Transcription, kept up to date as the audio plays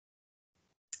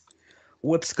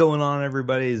What's going on,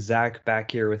 everybody? Zach back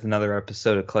here with another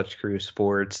episode of Clutch Crew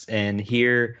Sports. And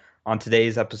here on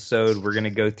today's episode, we're going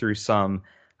to go through some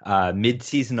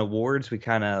mid-season awards we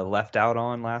kind of left out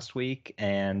on last week.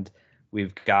 And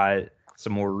we've got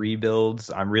some more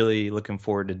rebuilds. I'm really looking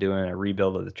forward to doing a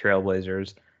rebuild of the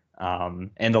Trailblazers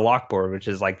and the Lockboard, which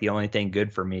is like the only thing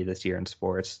good for me this year in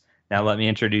sports. Now, let me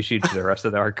introduce you to the rest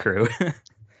of our crew.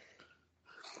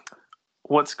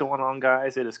 What's going on,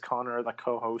 guys? It is Connor, the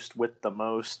co-host with the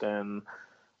most, and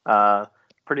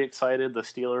pretty excited. The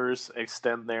Steelers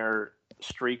extend their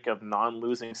streak of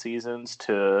non-losing seasons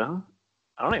to,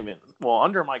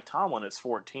 under Mike Tomlin, it's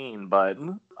 14, but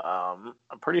I'm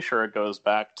pretty sure it goes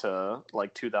back to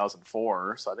like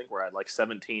 2004. So I think we're at like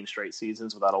 17 straight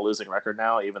seasons without a losing record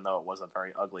now, even though it was a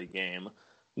very ugly game.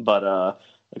 But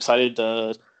excited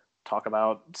to talk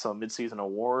about some mid-season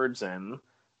awards, and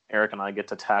Eric and I get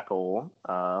to tackle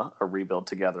a rebuild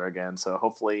together again. So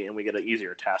hopefully, and we get an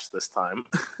easier task this time.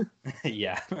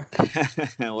 Yeah.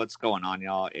 What's going on,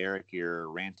 y'all? Eric, your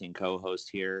ranting co-host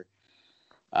here.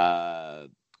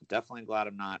 Definitely glad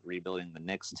I'm not rebuilding the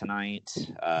Knicks tonight.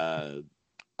 I'll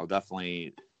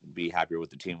definitely be happier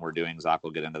with the team we're doing. Zach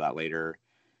will get into that later.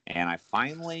 And I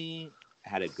finally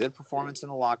had a good performance in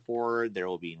the lockboard. There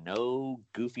will be no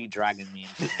goofy dragon meme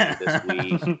for me this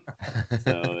week.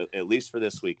 So at least for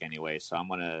this week anyway. So I'm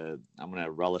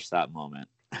gonna relish that moment.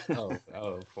 Oh,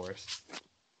 of course.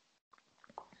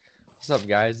 What's up,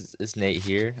 guys? It's Nate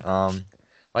here.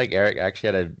 Like Eric, I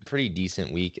actually had a pretty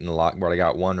decent week in the lockboard. I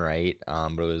got one right,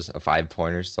 but it was a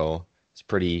 5-pointer, so I was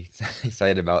pretty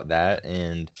excited about that.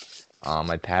 And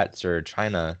my Pats are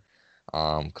trying to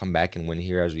come back and win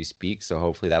here as we speak, so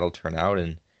hopefully that'll turn out,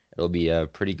 and it'll be a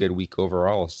pretty good week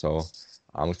overall. So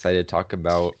I'm excited to talk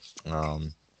about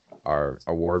our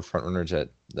award frontrunners at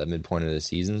the midpoint of the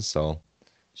season, so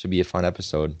should be a fun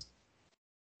episode.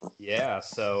 Yeah,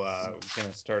 so we're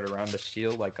gonna start around the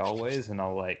shield like always, and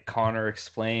I'll let Connor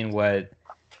explain what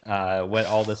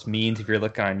all this means. If you're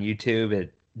looking on YouTube,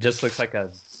 it just looks like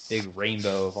a big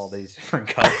rainbow of all these different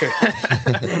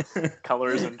colors,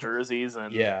 colors and jerseys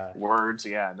and yeah. Words.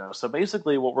 Yeah, no. So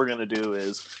basically, what we're gonna do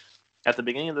is, at the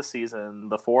beginning of the season,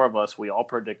 the four of us, we all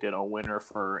predicted a winner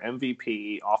for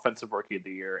MVP, Offensive Rookie of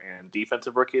the Year, and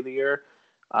Defensive Rookie of the Year.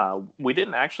 We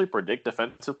didn't actually predict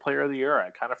Defensive Player of the Year.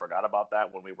 I kind of forgot about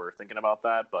that when we were thinking about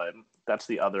that, but that's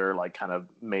the other like kind of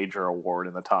major award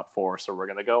in the top four. So we're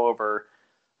going to go over,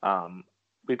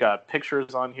 we've got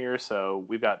pictures on here. So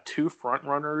we've got two front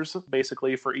runners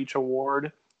basically for each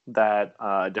award that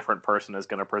a different person is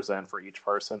going to present for each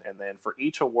person. And then for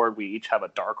each award, we each have a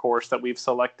dark horse that we've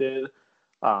selected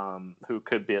who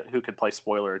could play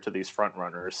spoiler to these front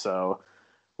runners. So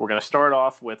we're going to start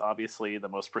off with, obviously, the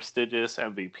most prestigious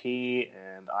MVP,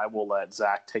 and I will let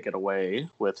Zach take it away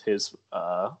with his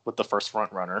with the first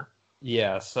front runner.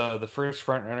 Yeah, so the first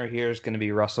front runner here is going to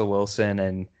be Russell Wilson,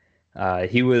 and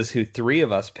he was who three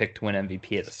of us picked to win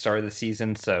MVP at the start of the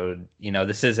season. So,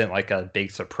 this isn't like a big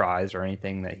surprise or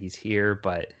anything that he's here,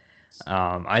 but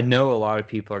I know a lot of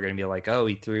people are going to be like, oh,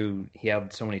 he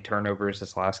had so many turnovers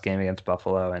this last game against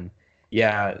Buffalo, and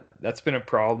yeah, that's been a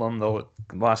problem the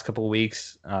last couple of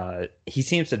weeks. He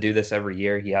seems to do this every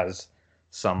year. He has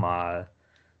some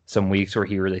weeks where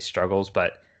he really struggles,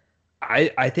 but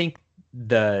I think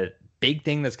the big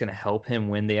thing that's going to help him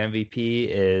win the MVP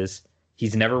is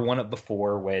he's never won it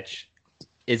before, which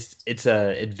it's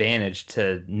an advantage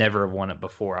to never have won it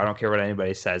before. I don't care what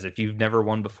anybody says. If you've never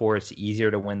won before, it's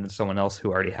easier to win than someone else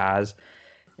who already has.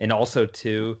 And also,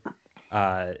 too,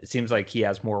 it seems like he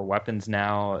has more weapons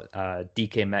now.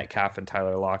 DK Metcalf and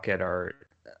Tyler Lockett are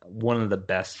one of the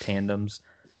best tandems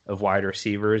of wide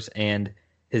receivers, and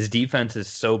his defense is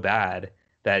so bad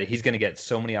that he's going to get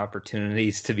so many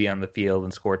opportunities to be on the field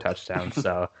and score touchdowns.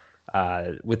 So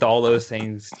with all those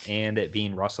things and it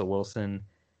being Russell Wilson,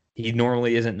 he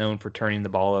normally isn't known for turning the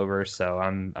ball over. So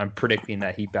I'm predicting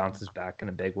that he bounces back in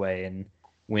a big way and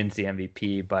wins the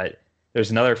MVP. But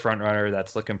there's another front runner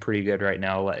that's looking pretty good right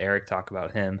now. I'll let Eric talk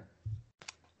about him.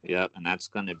 Yep, and that's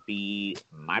going to be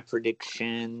my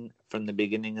prediction from the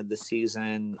beginning of the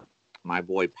season. My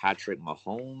boy Patrick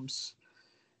Mahomes.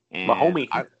 And Mahomie.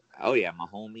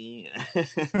 Mahomie.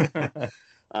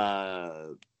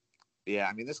 Yeah,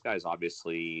 I mean, this guy's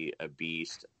obviously a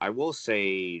beast. I will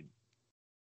say,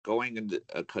 going into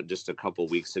just a couple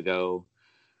weeks ago,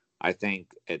 I think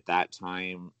at that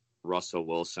time, Russell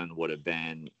Wilson would have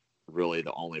been really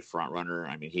the only front runner.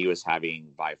 I mean, he was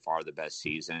having by far the best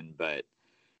season, but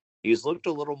he's looked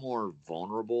a little more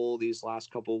vulnerable these last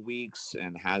couple of weeks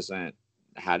and hasn't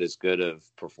had as good of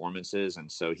performances. And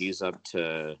so he's up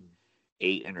to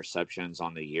 8 interceptions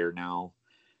on the year now.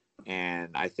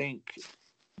 And I think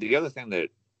the other thing that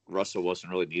Russell Wilson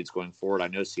really needs going forward, I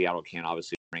know Seattle can't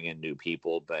obviously bring in new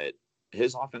people, but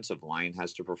his offensive line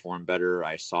has to perform better.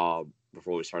 I saw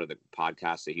before we started the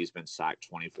podcast that he's been sacked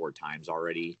 24 times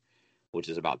already, which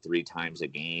is about 3 times a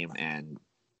game. And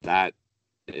that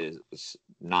is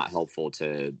not helpful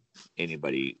to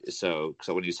anybody. So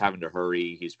when he's having to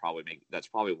hurry, that's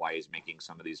probably why he's making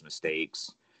some of these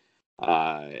mistakes.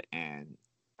 And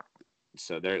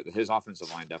so his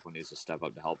offensive line definitely needs to step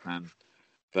up to help him.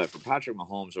 But for Patrick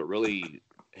Mahomes, what really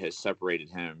has separated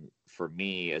him for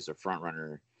me as a front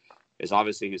runner is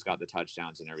obviously he's got the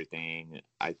touchdowns and everything.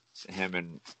 Him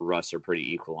and Russ are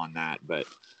pretty equal on that. But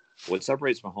what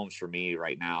separates Mahomes for me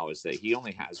right now is that he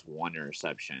only has 1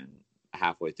 interception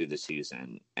halfway through the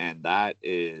season, and that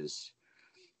is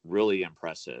really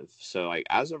impressive. So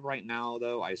as of right now,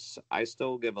 though, I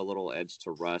still give a little edge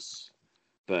to Russ,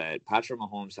 but Patrick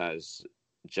Mahomes has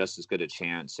just as good a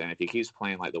chance. And if he keeps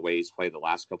playing like the way he's played the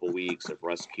last couple of weeks, if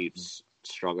Russ keeps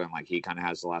struggling like he kind of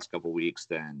has the last couple of weeks,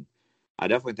 then I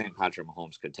definitely think Patrick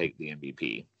Mahomes could take the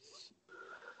MVP.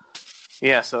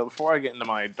 Yeah, so before I get into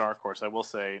my dark horse, I will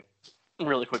say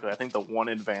really quickly, I think the one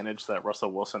advantage that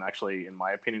Russell Wilson actually, in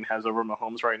my opinion, has over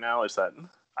Mahomes right now is that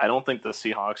I don't think the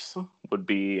Seahawks would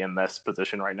be in this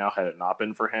position right now had it not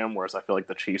been for him, whereas I feel like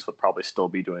the Chiefs would probably still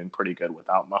be doing pretty good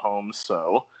without Mahomes.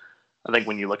 So I think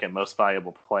when you look at most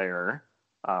valuable player,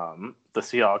 the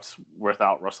Seahawks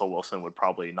without Russell Wilson would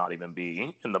probably not even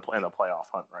be in the playoff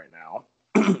hunt right now.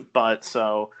 But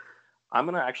so I'm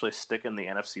going to actually stick in the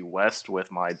NFC West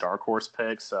with my dark horse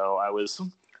pick. So I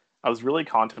was really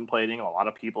contemplating a lot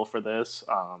of people for this.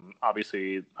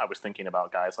 Obviously, I was thinking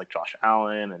about guys like Josh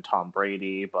Allen and Tom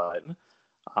Brady, but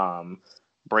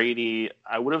Brady,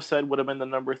 I would have said would have been the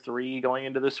number 3 going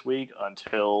into this week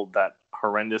until that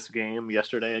horrendous game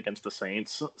yesterday against the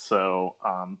Saints. So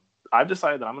I've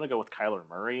decided that I'm going to go with Kyler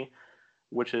Murray,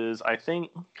 which is, I think,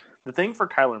 the thing for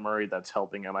Kyler Murray that's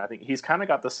helping him. I think he's kind of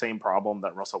got the same problem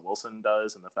that Russell Wilson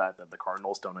does, and the fact that the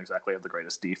Cardinals don't exactly have the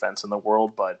greatest defense in the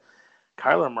world, but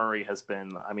Kyler Murray has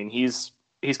been, I mean, he's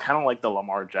kind of like the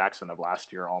Lamar Jackson of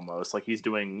last year almost. Like he's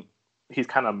kind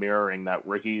of mirroring that,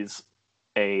 where he's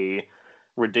a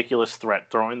ridiculous threat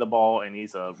throwing the ball, and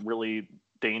he's a really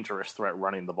dangerous threat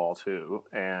running the ball too.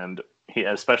 And he,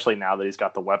 especially now that he's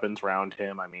got the weapons around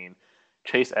him, I mean,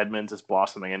 Chase Edmonds is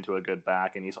blossoming into a good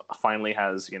back, and he's finally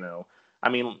has, I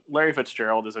mean, Larry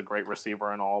Fitzgerald is a great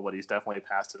receiver and all, but he's definitely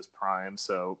past his prime.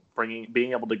 So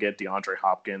being able to get DeAndre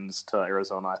Hopkins to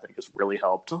Arizona, I think, has really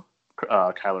helped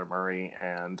Kyler Murray.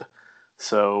 And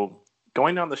so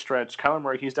going down the stretch, Kyler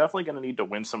Murray, he's definitely going to need to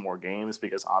win some more games,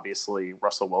 because obviously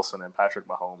Russell Wilson and Patrick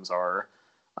Mahomes are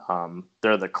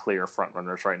they're the clear front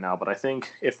runners right now. But I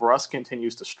think if Russ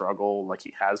continues to struggle like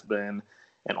he has been,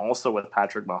 and also with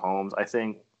Patrick Mahomes, I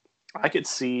think I could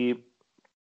see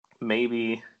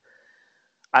maybe.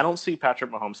 I don't see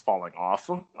Patrick Mahomes falling off.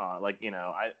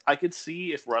 I could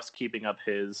see if Russ keeping up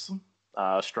his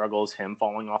struggles, him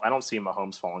falling off. I don't see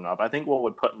Mahomes falling off. I think what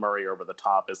would put Murray over the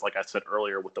top is, like I said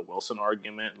earlier with the Wilson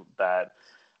argument, that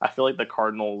I feel like the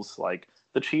Cardinals, like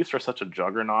the Chiefs, are such a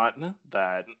juggernaut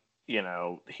that,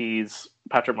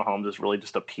 Patrick Mahomes is really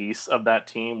just a piece of that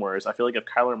team. Whereas I feel like if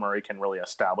Kyler Murray can really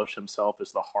establish himself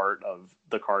as the heart of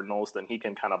the Cardinals, then he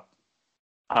can kind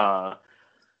of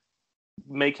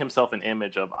make himself an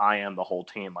image of, I am the whole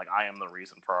team, like I am the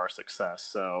reason for our success.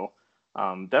 So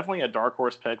definitely a dark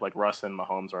horse pick. Like Russ and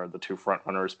Mahomes are the 2 front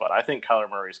runners, but I think Kyler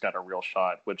Murray's got a real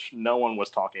shot, which no one was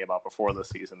talking about before the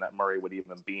season, that Murray would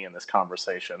even be in this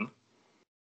conversation.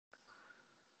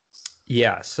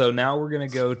 Yeah, so now we're going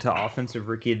to go to Offensive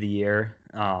Rookie of the Year,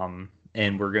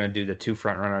 and we're going to do the 2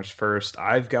 front runners first.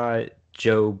 I've got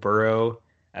Joe Burrow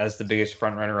as the biggest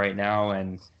front runner right now,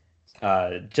 and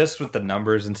just with the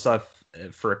numbers and stuff,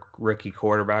 for a rookie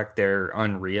quarterback, they're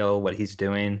unreal what he's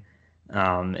doing.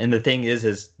 And the thing is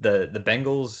the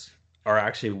Bengals are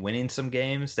actually winning some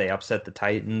games. They upset the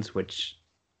Titans, which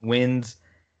wins,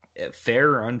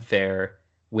 fair or unfair,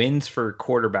 wins for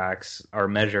quarterbacks are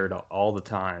measured all the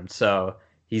time. So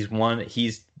he's won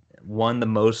the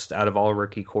most out of all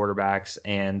rookie quarterbacks,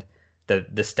 and the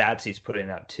stats he's putting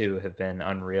up too have been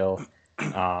unreal.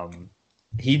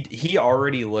 He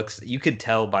already looks, you could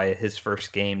tell by his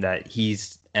first game that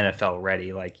he's NFL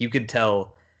ready. Like you could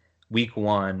tell week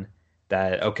 1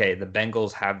 that, okay, the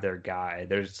Bengals have their guy.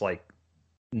 There's like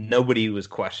nobody was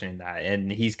questioning that. And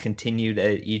he's continued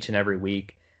each and every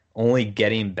week, only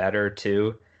getting better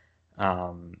too.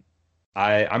 I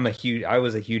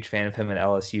was a huge fan of him at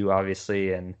LSU,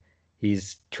 obviously, and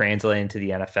he's translating to the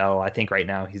NFL. I think right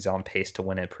now he's on pace to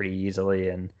win it pretty easily.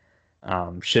 And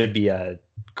Should be a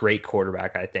great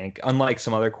quarterback, I think. Unlike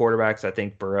some other quarterbacks, I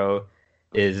think Burrow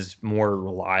is more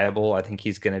reliable. I think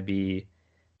he's going to be,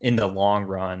 in the long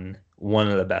run, one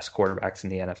of the best quarterbacks in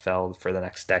the NFL for the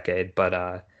next decade.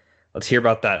 But let's hear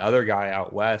about that other guy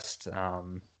out west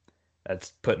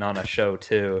that's putting on a show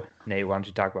too. Nate, why don't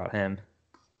you talk about him?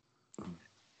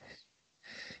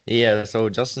 Yeah, so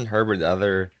Justin Herbert, the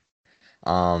other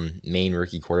main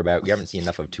rookie quarterback. We haven't seen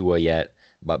enough of Tua yet,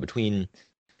 but between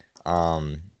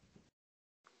um,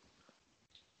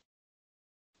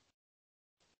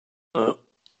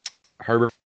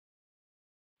 Herbert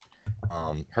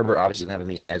Herbert obviously doesn't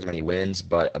have as many wins,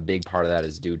 but a big part of that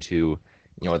is due to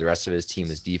the rest of his team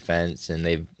is defense, and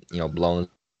they've blown.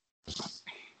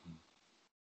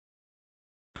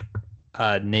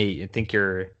 Nate, I think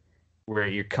you're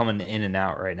coming in and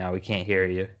out right now. We can't hear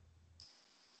you.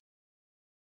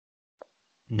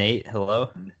 Nate,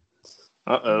 hello.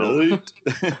 Uh-oh.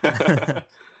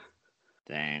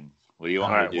 Dang. What do you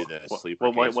want me to do? The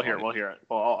sleeper case? We'll hear it.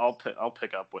 Well, I'll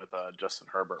pick up with Justin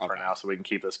Herbert for now, so we can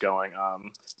keep this going.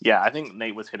 Yeah, I think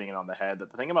Nate was hitting it on the head. The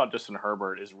thing about Justin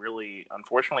Herbert is really,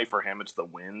 unfortunately for him, it's the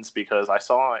wins, because I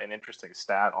saw an interesting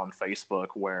stat on Facebook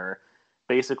where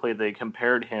basically they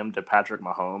compared him to Patrick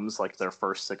Mahomes, like their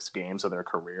first 6 games of their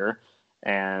career,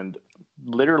 and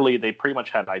literally they pretty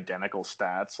much had identical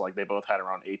stats. Like they both had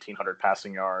around 1,800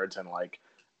 passing yards and like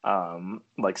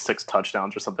 6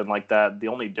 touchdowns or something like that. The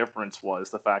only difference was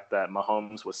the fact that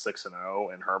Mahomes was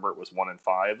 6-0 and Herbert was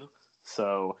 1-5.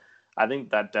 So I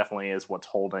think that definitely is what's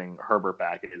holding Herbert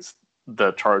back, is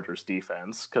the Chargers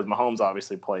defense, because Mahomes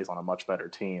obviously plays on a much better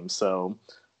team. So,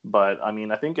 but I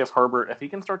mean, I think if he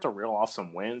can start to reel off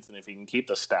some wins and if he can keep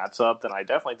the stats up, then I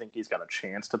definitely think he's got a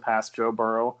chance to pass Joe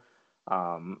Burrow.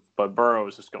 But Burrow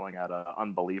is just going at an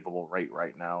unbelievable rate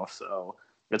right now. So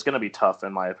it's going to be tough,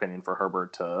 in my opinion, for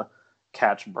Herbert to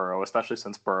catch Burrow, especially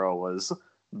since Burrow was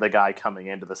the guy coming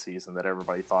into the season that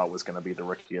everybody thought was going to be the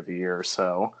rookie of the year.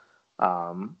 So,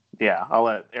 yeah, I'll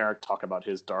let Eric talk about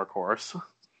his dark horse.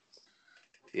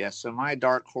 Yeah, so my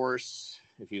dark horse,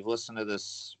 if you've listened to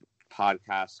this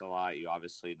podcast a lot, you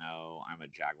obviously know I'm a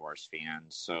Jaguars fan.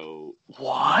 So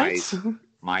what?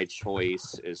 My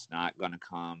choice is not going to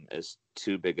come as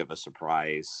too big of a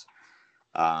surprise.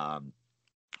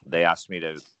 They asked me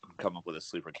to come up with a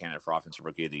sleeper candidate for Offensive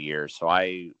Rookie of the Year, so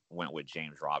I went with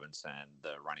James Robinson,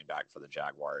 the running back for the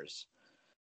Jaguars.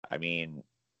 I mean,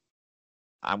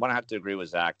 I'm going to have to agree with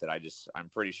Zach that I'm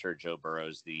pretty sure Joe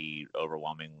Burrow's the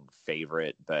overwhelming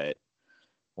favorite, but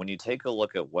when you take a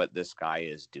look at what this guy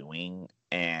is doing,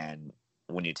 and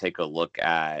when you take a look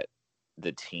at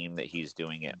the team that he's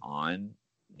doing it on,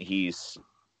 he's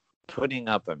putting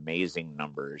up amazing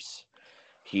numbers.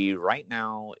 He right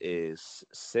now is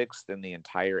 6th in the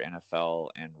entire NFL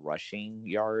in rushing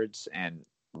yards, and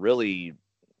really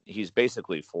he's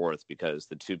basically 4th because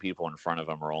the 2 people in front of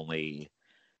him are only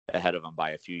ahead of him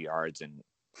by a few yards, and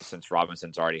since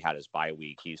Robinson's already had his bye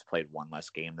week, he's played 1 less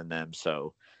game than them,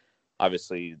 so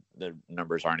obviously the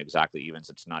numbers aren't exactly even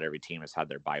since not every team has had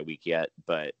their bye week yet,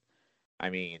 but I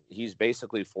mean, he's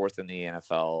basically 4th in the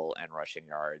NFL in rushing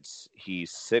yards.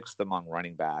 He's 6th among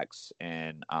running backs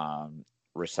in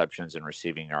receptions and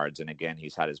receiving yards. And again,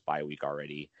 he's had his bye week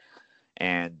already.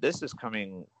 And this is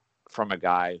coming from a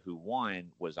guy who,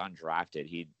 one, was undrafted.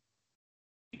 He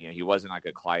wasn't like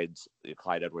a Clyde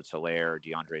Edwards-Helaire or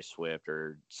DeAndre Swift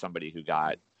or somebody who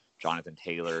got Jonathan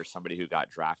Taylor, somebody who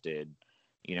got drafted,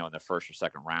 in the first or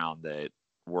second round that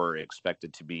were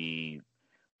expected to be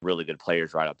really good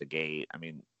players right out the gate. I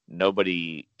mean,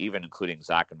 nobody, even including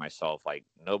Zach and myself, like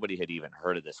nobody had even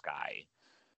heard of this guy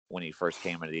when he first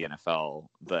came into the NFL,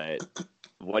 but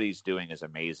what he's doing is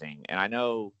amazing. And I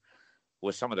know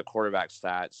with some of the quarterback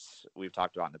stats we've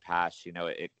talked about in the past,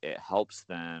 it helps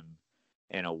them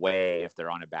in a way if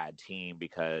they're on a bad team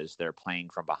because they're playing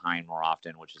from behind more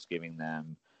often, which is giving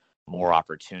them more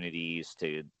opportunities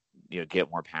to, get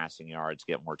more passing yards,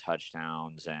 get more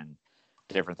touchdowns and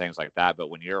different things like that. But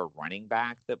when you're a running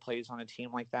back that plays on a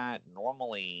team like that,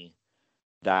 normally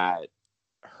that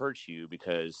hurts you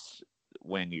because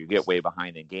when you get way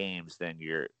behind in games, then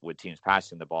you're with teams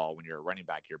passing the ball. When you're a running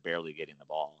back, you're barely getting the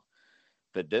ball.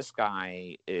 But this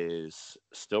guy is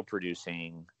still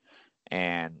producing.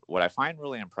 And what I find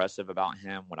really impressive about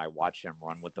him when I watch him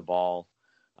run with the ball,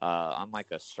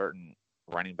 unlike a certain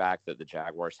running back that the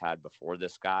Jaguars had before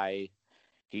this guy,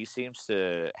 he seems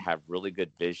to have really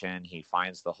good vision. He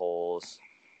finds the holes.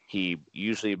 He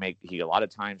a lot of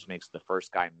times makes the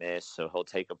first guy miss. So he'll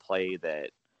take a play that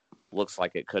looks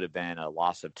like it could have been a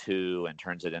loss of 2 and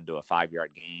turns it into a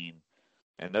 5-yard gain.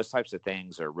 And those types of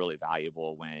things are really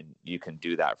valuable when you can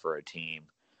do that for a team.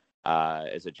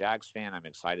 As a Jags fan, I'm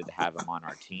excited to have him on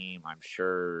our team. I'm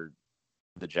sure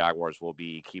the Jaguars will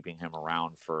be keeping him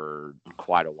around for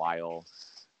quite a while.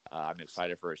 I'm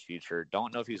excited for his future.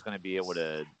 Don't know if he's going to be able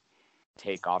to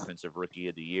take Offensive Rookie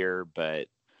of the Year, but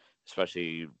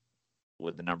especially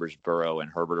with the numbers Burrow and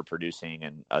Herbert are producing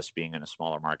and us being in a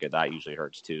smaller market, that usually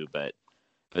hurts too. But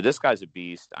this guy's a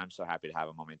beast. I'm so happy to have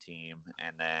him on my team.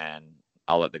 And then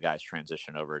I'll let the guys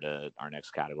transition over to our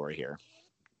next category here.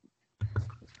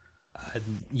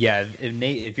 Yeah,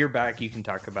 Nate, if you're back, you can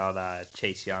talk about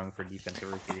Chase Young for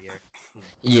Defensive Rookie of the Year.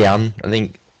 Yeah, I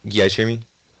think you guys hear me?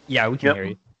 Yeah, we can hear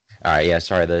you. All right, yeah,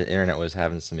 sorry, the internet was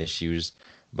having some issues.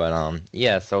 But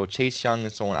yeah, so Chase Young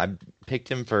is someone I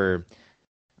picked him for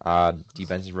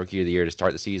Defensive Rookie of the Year to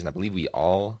start the season. I believe we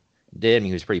all did. I mean,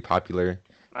 he was pretty popular.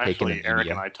 Actually, Eric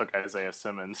and I took Isaiah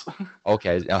Simmons.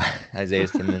 Okay, Isaiah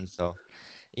Simmons. So,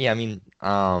 yeah, I mean,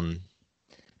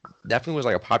 definitely was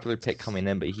like a popular pick coming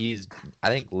in, but he's, I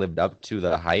think, lived up to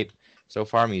the hype so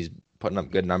far. I mean, he's putting up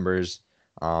good numbers,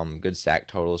 good sack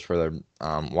totals for the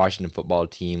Washington football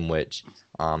team, which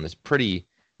is pretty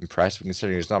impressive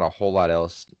considering there's not a whole lot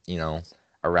else,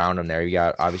 around him there. You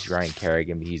got obviously Ryan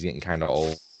Kerrigan, but he's getting kind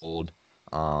of old.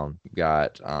 You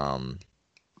got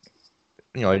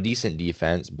a decent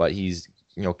defense, but he's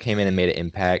came in and made an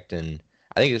impact, and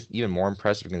I think it's even more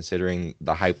impressive considering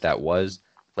the hype that was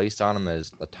placed on him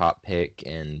as a top pick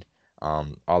and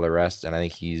all the rest. And I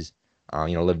think he's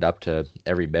lived up to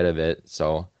every bit of it.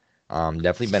 So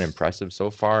definitely been impressive so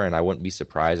far, and I wouldn't be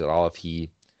surprised at all if he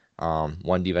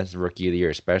won Defensive Rookie of the Year,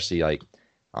 especially I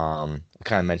kind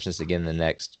of mentioned this again in the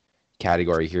next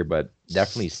category here, but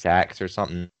definitely sacks or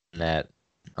something that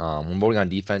when voting on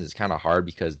defense, it's kind of hard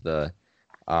because the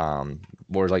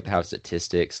boards like to have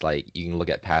statistics, like you can look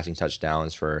at passing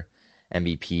touchdowns for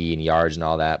MVP and yards and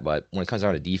all that, but when it comes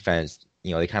down to defense,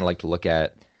 they kind of like to look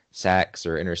at sacks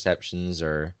or interceptions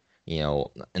or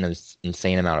an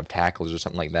insane amount of tackles or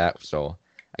something like that. So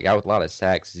a guy with a lot of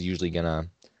sacks is usually gonna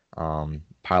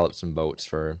pile up some votes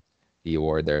for the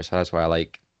award there. So that's why I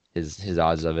like his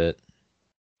odds of it.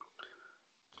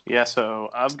 Yeah, so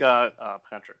I've got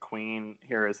Patrick Queen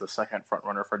here as the second front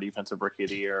runner for Defensive Rookie of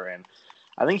the Year, and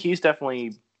I think he's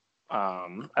definitely.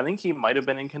 I think he might have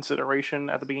been in consideration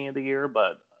at the beginning of the year,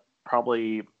 but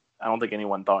probably I don't think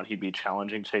anyone thought he'd be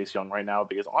challenging Chase Young right now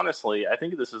because honestly, I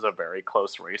think this is a very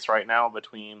close race right now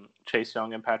between Chase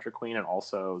Young and Patrick Queen, and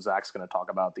also Zach's going to talk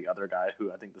about the other guy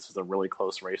who I think this is a really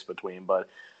close race between. But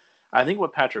I think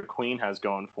what Patrick Queen has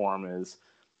going for him is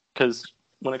because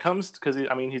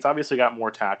he's obviously got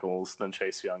more tackles than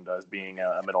Chase Young does being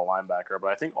a middle linebacker, but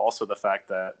I think also the fact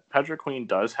that Patrick Queen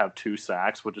does have 2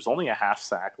 sacks, which is only a half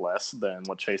sack less than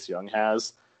what Chase Young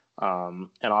has. And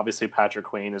obviously Patrick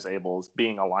Queen is able,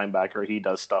 being a linebacker, he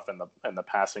does stuff in the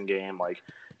passing game. Like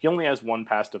he only has 1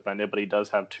 pass defended, but he does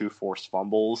have 2 forced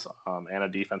fumbles and a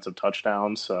defensive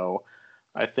touchdown. So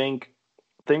I think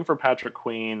the thing for Patrick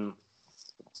Queen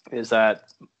is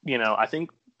that, I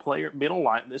think middle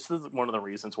line. This is one of the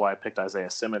reasons why I picked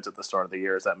Isaiah Simmons at the start of the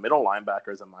year. Is that middle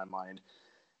linebackers, in my mind,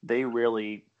 they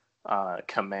really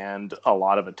command a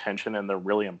lot of attention and they're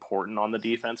really important on the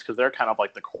defense because they're kind of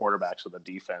like the quarterbacks of the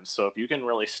defense. So if you can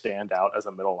really stand out as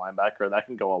a middle linebacker, that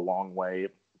can go a long way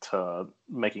to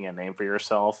making a name for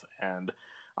yourself. And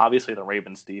obviously, the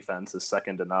Ravens' defense is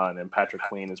second to none, and Patrick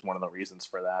Queen is one of the reasons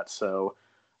for that. So.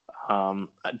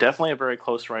 Definitely a very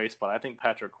close race, but I think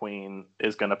Patrick Queen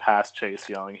is going to pass Chase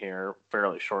Young here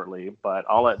fairly shortly. But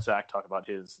I'll let Zach talk about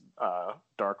his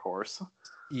dark horse.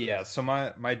 Yeah, so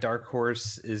my dark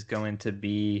horse is going to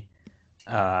be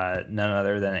none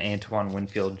other than Antoine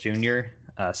Winfield Jr.,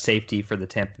 safety for the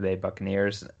Tampa Bay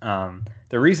Buccaneers.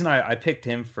 The reason I picked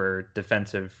him for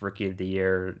Defensive Rookie of the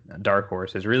Year dark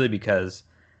horse is really because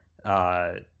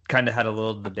kind of had a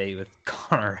little debate with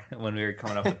Connor when we were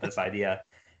coming up with this idea.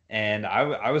 And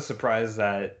I was surprised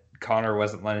that Connor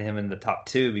wasn't letting him in the top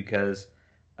 2 because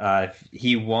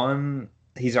he's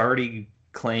already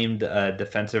claimed a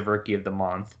Defensive Rookie of the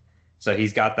Month. So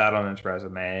he's got that on his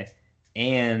resume.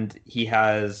 And he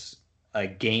has a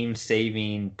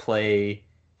game-saving play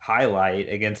highlight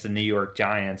against the New York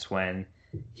Giants when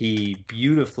he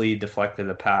beautifully deflected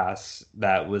a pass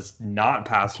that was not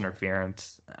pass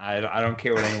interference. I don't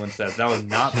care what anyone says. That was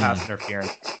not pass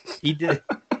interference. He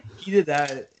did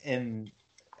that in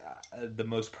the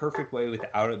most perfect way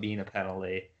without it being a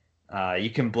penalty. You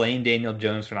can blame Daniel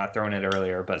Jones for not throwing it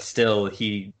earlier, but still,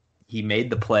 he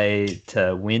made the play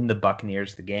to win the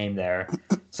Buccaneers the game there.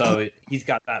 So he's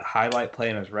got that highlight play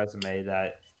on his resume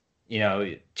that,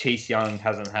 Chase Young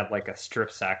hasn't had like a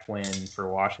strip sack win for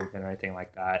Washington or anything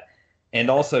like that. And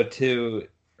also, too,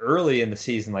 early in the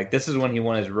season, like this is when he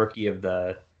won his Rookie of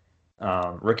the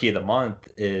Rookie of the Month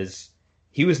is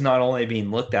he was not only being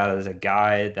looked at as a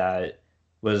guy that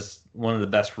was one of the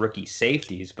best rookie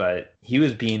safeties, but he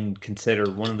was being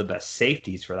considered one of the best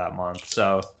safeties for that month.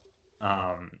 So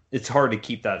it's hard to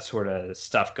keep that sort of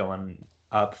stuff going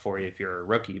up for you if you're a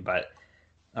rookie, but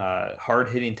hard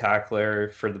hitting tackler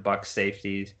for the Bucs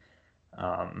safeties.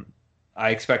 I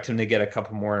expect him to get a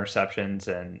couple more interceptions,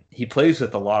 and he plays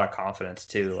with a lot of confidence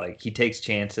too. Like, he takes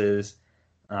chances.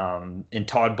 In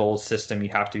Todd Bowles' system, you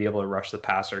have to be able to rush the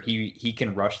passer. He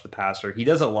can rush the passer. He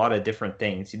does a lot of different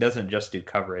things. He doesn't just do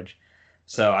coverage.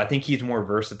 So I think he's more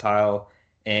versatile.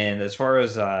 And as far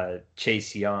as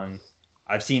Chase Young,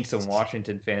 I've seen some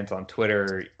Washington fans on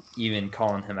Twitter even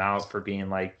calling him out for being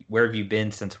like, where have you been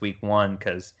since week one?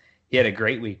 Because he had a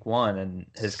great week one and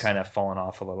has kind of fallen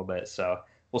off a little bit. So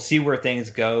we'll see where things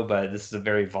go, but this is a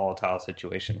very volatile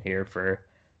situation here for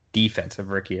defensive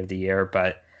rookie of the year.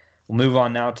 But we'll move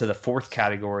on now to the fourth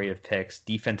category of picks,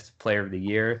 defensive player of the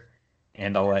year.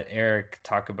 And I'll let Eric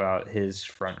talk about his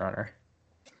front runner.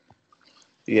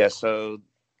 Yeah, so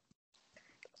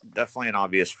definitely an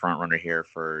obvious front runner here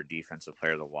for defensive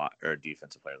player of the Y.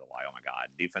 Oh my God,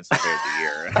 defensive player of the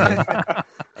year.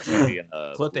 That's gonna be in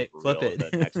the flip it.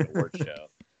 The next award show.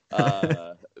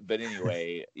 But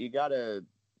anyway,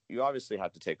 you obviously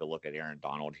have to take a look at Aaron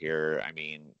Donald here. I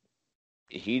mean,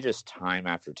 he just time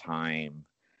after time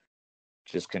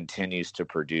just continues to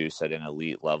produce at an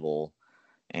elite level.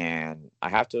 And I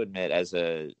have to admit, as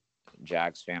a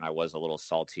Jags fan, I was a little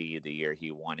salty the year he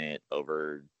won it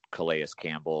over Calais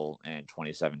Campbell in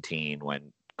 2017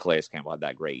 when Calais Campbell had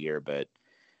that great year. But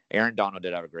Aaron Donald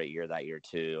did have a great year that year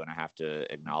too, and I have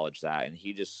to acknowledge that. And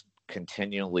he just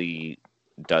continually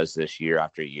does this year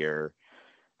after year.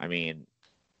 I mean,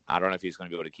 I don't know if he's going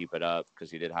to be able to keep it up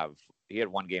because he had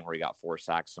one game where he got 4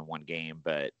 sacks in one game,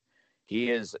 but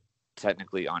he is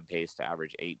technically on pace to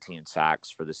average 18 sacks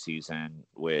for the season,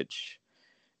 which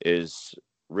is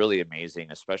really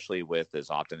amazing, especially with as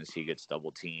often as he gets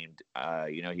double teamed.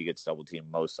 He gets double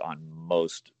teamed most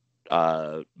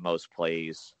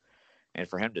plays, and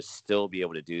for him to still be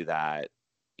able to do that,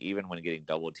 even when getting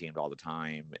double teamed all the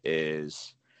time,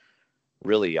 is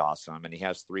really awesome. And he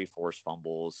has 3 forced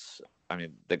fumbles. I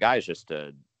mean, the guy's just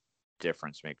a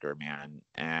difference maker, man.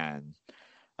 And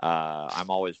I'm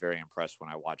always very impressed when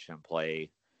I watch him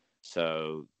play.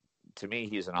 So to me,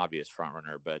 he's an obvious front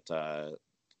runner, but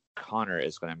Connor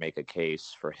is going to make a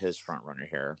case for his front runner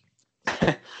here.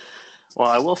 Well,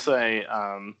 I will say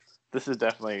this is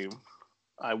definitely,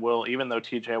 even though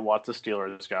TJ Watt's a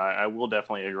Steelers guy, I will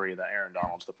definitely agree that Aaron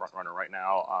Donald's the front runner right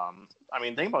now.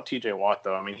 Think about TJ Watt,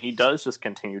 though. I mean, he does just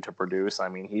continue to produce. I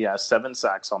mean, he has 7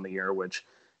 sacks on the year, which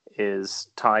is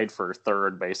tied for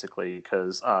third, basically,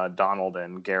 because Donald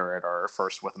and Garrett are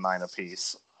first with 9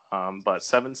 apiece. But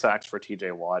 7 sacks for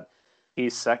TJ Watt.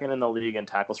 He's second in the league in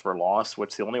tackles for loss,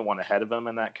 which the only one ahead of him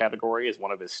in that category is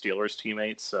one of his Steelers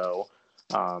teammates. So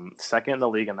second in the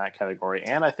league in that category.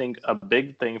 And I think a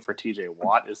big thing for TJ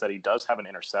Watt is that he does have an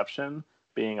interception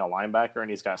being a linebacker, and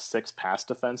he's got 6 pass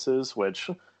defenses, which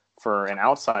for an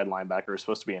outside linebacker is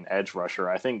supposed to be an edge rusher.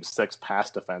 I think 6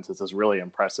 pass defenses is really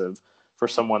impressive for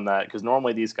someone that, because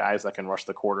normally these guys that can rush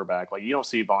the quarterback, like you don't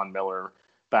see Von Miller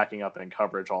backing up in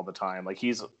coverage all the time. Like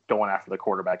he's going after the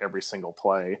quarterback every single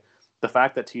play. The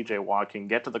fact that TJ Watt can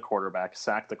get to the quarterback,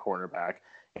 sack the quarterback,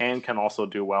 and can also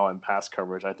do well in pass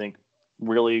coverage, I think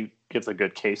really gives a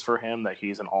good case for him that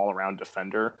he's an all-around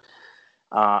defender.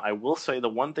 I will say the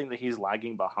one thing that he's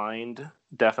lagging behind,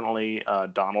 definitely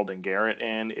Donald and Garrett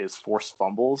in, is forced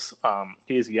fumbles.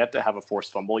 He has yet to have a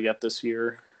forced fumble yet this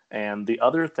year. And the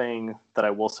other thing that I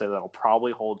will say that'll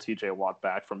probably hold TJ Watt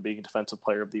back from being Defensive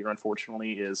Player of the Year,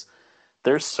 unfortunately, is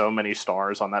there's so many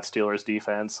stars on that Steelers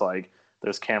defense. Like,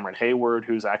 there's Cameron Hayward,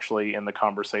 who's actually in the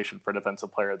conversation for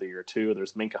Defensive Player of the Year, too.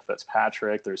 There's Minkah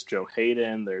Fitzpatrick. There's Joe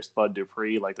Hayden. There's Bud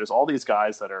Dupree. Like, there's all these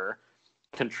guys that are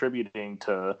contributing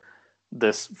to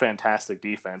this fantastic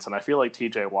defense. And I feel like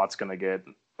TJ Watt's going to get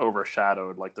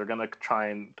overshadowed. Like, they're going to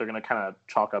kind of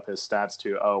chalk up his stats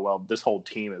to, oh, well, this whole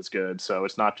team is good. So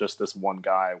it's not just this one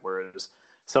guy, whereas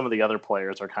some of the other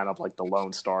players are kind of like the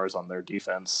lone stars on their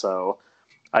defense. So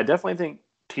I definitely think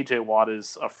TJ Watt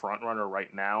is a front runner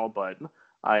right now, but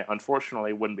I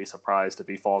unfortunately wouldn't be surprised if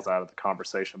he falls out of the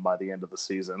conversation by the end of the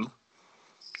season.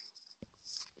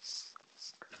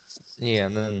 Yeah,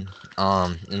 and then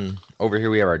and over here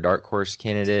we have our dark horse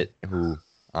candidate who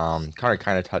Connor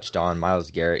kind of touched on,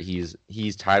 Myles Garrett.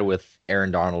 He's tied with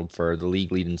Aaron Donald for the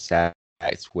league leading sacks,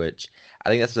 which I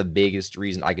think that's the biggest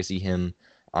reason I could see him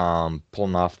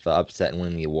pulling off the upset and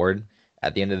winning the award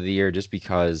at the end of the year, just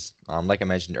because, like I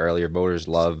mentioned earlier, voters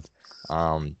love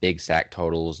big sack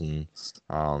totals, and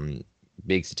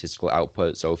big statistical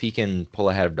output. So if he can pull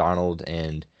ahead of Donald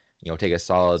and take a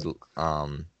solid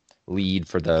lead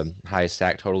for the highest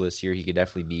sack total this year, he could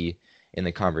definitely be in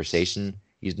the conversation.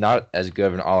 He's not as good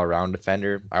of an all-around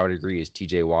defender, I would agree, as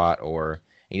T.J. Watt, or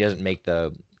he doesn't make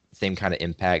the same kind of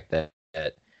impact that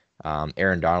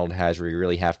Aaron Donald has, where you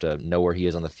really have to know where he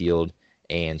is on the field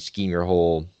and scheme your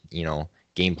whole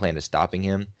game plan to stopping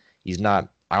him. He's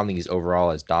not. I don't think he's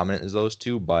overall as dominant as those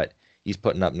two, but he's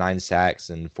putting up 9 sacks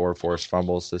and 4 forced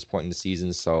fumbles at this point in the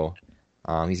season. So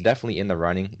he's definitely in the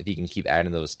running if he can keep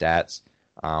adding those stats.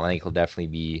 I think he'll definitely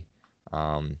be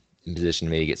in position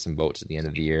to maybe get some votes at the end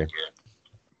of the year.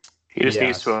 He just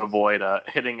needs to avoid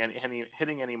hitting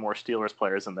any more Steelers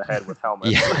players in the head with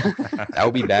helmets. Yeah, that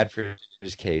would be bad for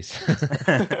his case.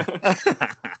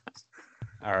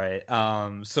 All right.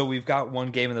 So we've got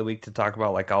one game of the week to talk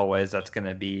about, like always. That's going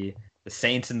to be the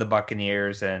Saints and the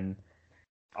Buccaneers, and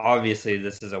obviously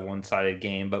this is a one-sided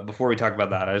game. But before we talk about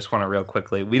that, I just want to real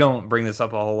quickly. We don't bring this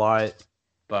up a whole lot,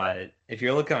 but if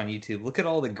you're looking on YouTube, look at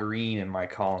all the green in my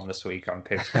column this week on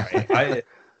Pigsky.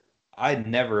 I'd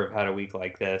never have had a week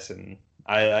like this, and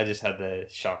I just had to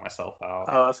shock myself out.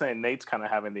 I was saying Nate's kind of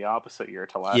having the opposite year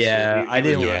to last year.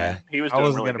 He was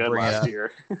doing really good last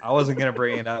year. I wasn't going to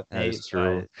bring it up, Nate. That's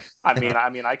true.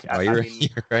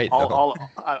 You're right.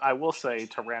 I will say,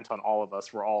 to rant on all of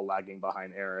us, we're all lagging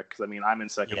behind Eric. Because I'm in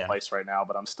second place right now,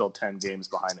 but I'm still 10 games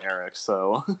behind Eric.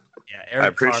 So Eric, I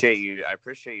appreciate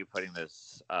you putting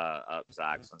this up,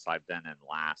 Zach, since I've been in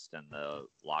last in the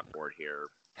lock board here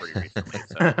pretty recently.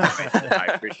 So I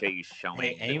appreciate you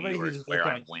showing anybody the who's where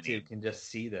looking I'm on winning. YouTube can just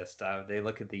see this stuff. They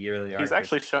look at the yearly. He's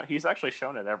actually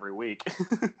shown it every week.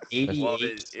 88. Well,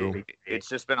 it's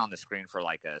just been on the screen for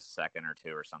like a second or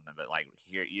two or something. But like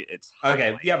here, it's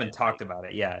okay. We haven't talked about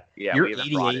it. Yeah, you're we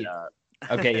haven't brought it up.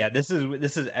 Okay, yeah. This is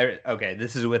okay.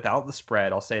 This is without the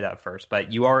spread. I'll say that first. But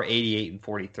you are 88 and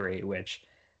 43, which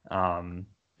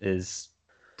is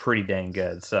pretty dang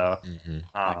good. So,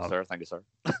 thank you, sir.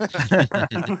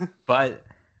 But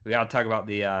we got to talk about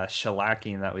the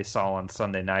shellacking that we saw on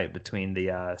Sunday night between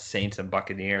the Saints and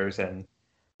Buccaneers, and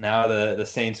now the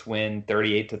Saints win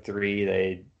 38-3.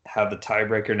 They have the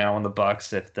tiebreaker now on the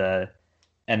Bucs if the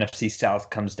NFC South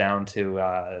comes down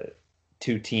to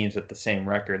two teams with the same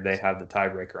record. They have the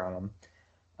tiebreaker on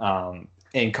them.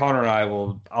 And Connor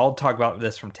and I'll talk about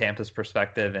this from Tampa's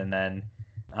perspective, and then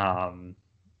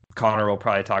Connor will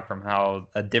probably talk from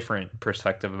a different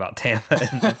perspective about Tampa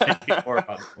and maybe more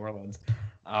about New Orleans.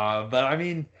 But I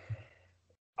mean,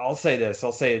 I'll say this.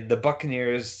 I'll say the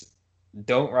Buccaneers,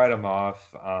 don't write them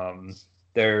off.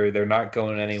 They're not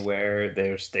going anywhere.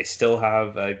 They still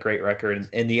have a great record,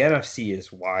 and the NFC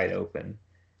is wide open.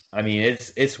 I mean,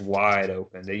 it's wide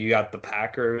open. You got the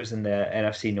Packers in the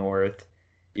NFC North.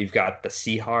 You've got the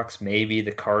Seahawks, maybe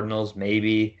the Cardinals,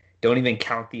 maybe. Don't even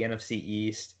count the NFC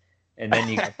East. And then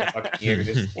you got the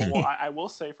Buccaneers. Well, I will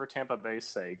say, for Tampa Bay's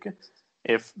sake,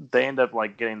 if they end up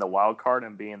getting the wild card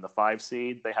and being the 5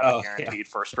 seed, they have a guaranteed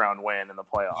first round win in the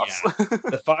playoffs.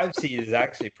 Yeah. The 5 seed is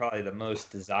actually probably the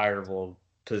most desirable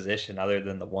position, other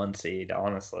than the 1 seed,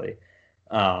 honestly.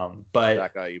 But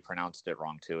Zach, you pronounced it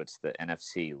wrong too. It's the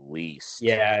NFC least.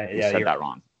 Yeah, you said that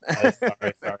wrong.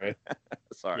 Sorry.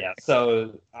 Sorry. Yeah.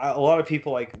 So a lot of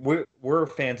people we're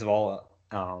fans of all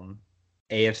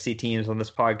AFC teams on this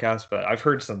podcast, but I've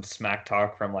heard some smack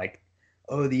talk from the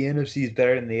NFC is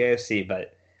better than the AFC.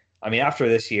 But I mean, after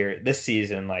this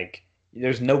season,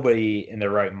 there's nobody in their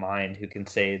right mind who can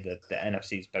say that the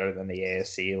NFC is better than the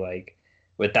AFC.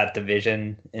 With that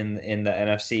division in the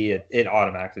NFC, it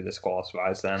automatically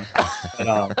disqualifies them.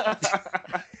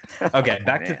 But, okay,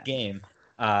 back to the game.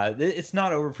 It's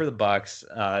not over for the Bucs.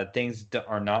 Things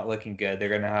are not looking good. They're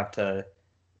going to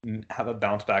have a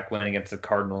bounce back win against the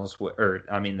Cardinals,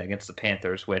 against the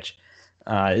Panthers, which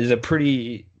is a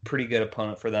pretty good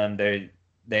opponent for them.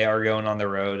 They are going on the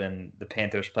road, and the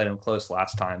Panthers played them close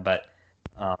last time, but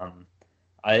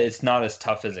it's not as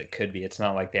tough as it could be. It's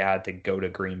not like they had to go to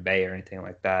Green Bay or anything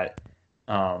like that.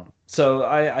 So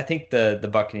I think the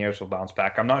Buccaneers will bounce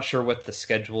back. I'm not sure what the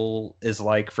schedule is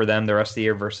like for them the rest of the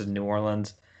year versus New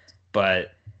Orleans,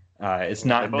 but it's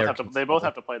not. They both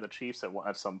have to play the Chiefs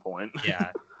at some point.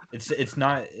 Yeah, it's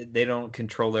not. They don't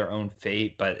control their own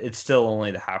fate, but it's still only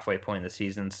the halfway point of the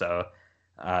season. So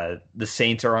the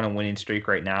Saints are on a winning streak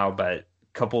right now, but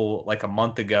a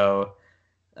month ago,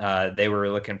 they were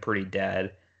looking pretty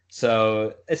dead.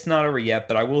 So it's not over yet,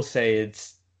 but I will say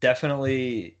it's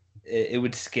definitely. It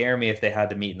would scare me if they had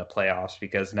to meet in the playoffs,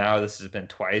 because now this has been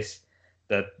twice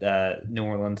that New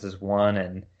Orleans has won,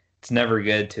 and it's never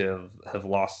good to have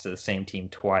lost to the same team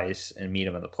twice and meet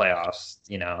them in the playoffs.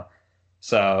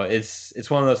 So it's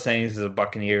one of those things. As a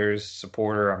Buccaneers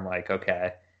supporter, I'm like,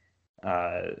 okay,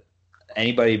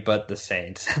 anybody but the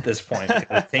Saints at this point. Because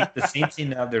I think the Saints seem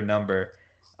to have their number.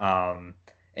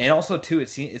 And also too,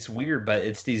 it's weird, but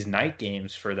it's these night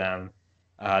games for them.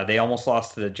 They almost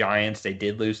lost to the Giants. They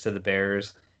did lose to the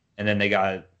Bears, and then they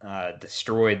got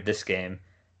destroyed this game.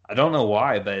 I don't know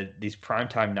why, but these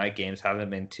primetime night games haven't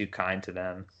been too kind to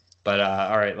them. But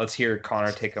all right, let's hear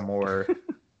Connor take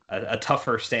a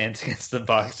tougher stance against the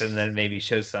Bucs, and then maybe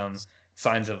show some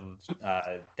signs of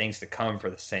things to come for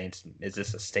the Saints. Is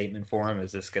this a statement for them?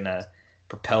 Is this gonna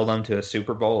propel them to a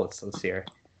Super Bowl? Let's hear.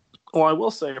 Well, I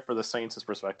will say for the Saints'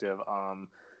 perspective,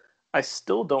 I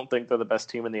still don't think they're the best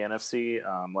team in the NFC.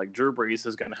 Like Drew Brees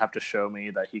is going to have to show me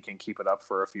that he can keep it up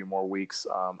for a few more weeks.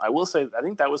 I will say I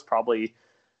think that was probably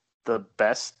the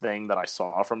best thing that I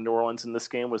saw from New Orleans in this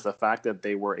game was the fact that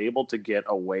they were able to get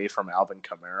away from Alvin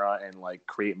Kamara and like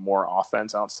create more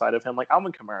offense outside of him. Like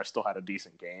Alvin Kamara still had a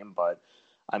decent game, but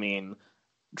I mean,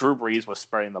 Drew Brees was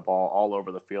spreading the ball all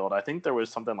over the field. I think there was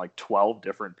something like 12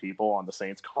 different people on the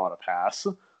Saints caught a pass.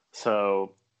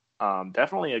 So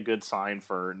definitely a good sign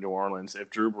for New Orleans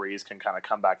if Drew Brees can kind of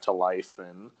come back to life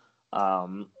and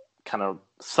kind of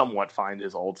somewhat find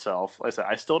his old self. Like I said,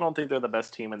 I still don't think they're the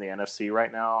best team in the NFC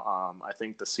right now. I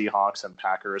think the Seahawks and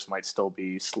Packers might still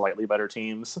be slightly better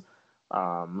teams.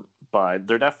 But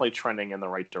they're definitely trending in the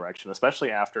right direction,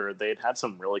 especially after they'd had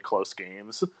some really close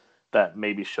games that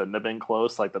maybe shouldn't have been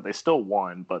close, like that they still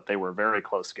won, but they were very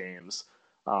close games.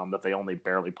 That they only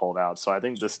barely pulled out. So I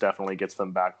think this definitely gets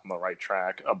them back on the right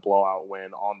track, a blowout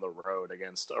win on the road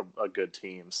against a good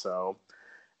team. So,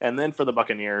 and then for the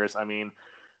Buccaneers, I mean,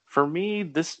 for me,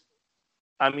 the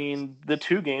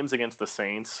two games against the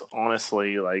Saints,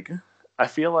 honestly, like, I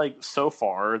feel like so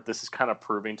far this is kind of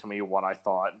proving to me what I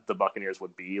thought the Buccaneers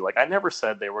would be. Like, I never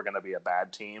said they were going to be a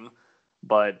bad team,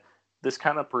 but this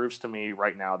kind of proves to me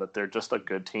right now that they're just a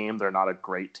good team. They're not a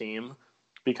great team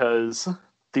because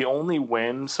the only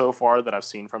win so far that I've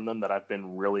seen from them that I've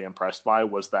been really impressed by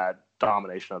was that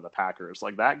domination of the Packers.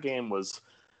 Like that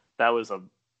was a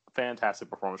fantastic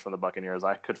performance from the Buccaneers.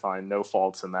 I could find no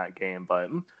faults in that game, but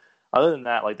other than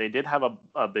that, like they did have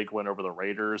a big win over the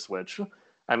Raiders, which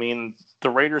I mean, the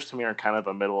Raiders to me are kind of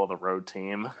a middle of the road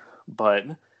team, but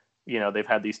you know, they've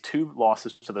had these two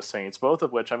losses to the Saints, both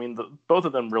of which, I mean, both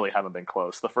of them really haven't been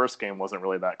close. The first game wasn't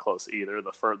really that close either.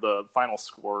 The final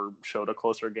score showed a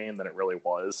closer game than it really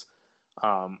was.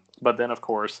 But then, of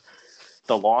course,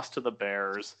 the loss to the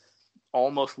Bears,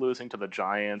 almost losing to the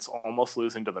Giants, almost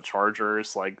losing to the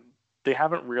Chargers, like, they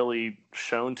haven't really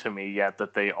shown to me yet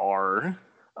that they are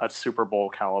a Super Bowl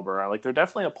caliber. Like, they're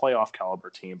definitely a playoff caliber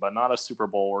team, but not a Super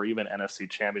Bowl or even NFC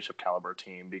Championship caliber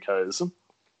team because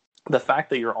the fact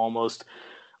that you're almost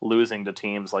losing to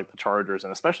teams like the Chargers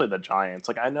and especially the Giants,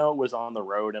 like I know it was on the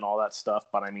road and all that stuff,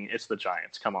 but I mean, it's the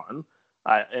Giants. Come on.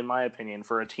 In my opinion,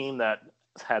 for a team that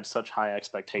had such high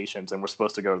expectations and we're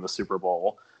supposed to go to the Super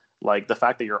Bowl, like the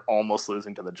fact that you're almost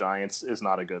losing to the Giants is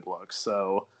not a good look.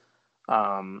 So,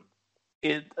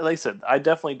 like I said, I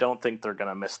definitely don't think they're going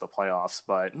to miss the playoffs,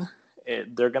 but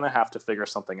they're going to have to figure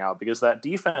something out because that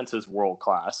defense is world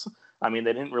class. I mean,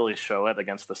 they didn't really show it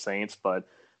against the Saints, but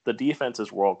the defense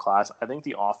is world class. I think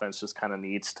the offense just kind of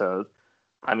needs to.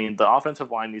 I mean, the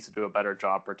offensive line needs to do a better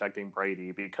job protecting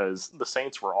Brady because the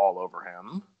Saints were all over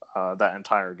him that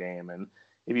entire game. And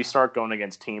if you start going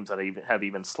against teams that have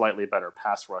even slightly better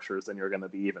pass rushers, then you're going to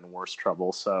be even worse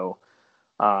trouble. So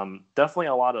definitely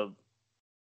a lot of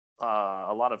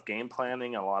game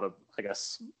planning, a lot of, I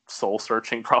guess, soul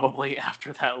searching probably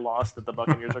after that loss that the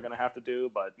Buccaneers are going to have to do.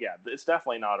 But yeah, it's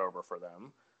definitely not over for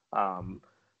them.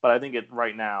 But I think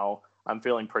right now I'm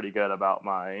feeling pretty good about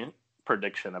my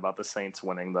prediction about the Saints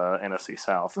winning the NFC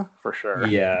South for sure.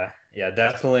 Yeah,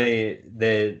 definitely.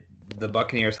 The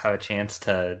Buccaneers had a chance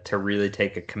to really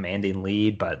take a commanding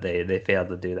lead, but they failed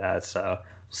to do that. So we'll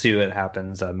see what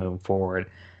happens moving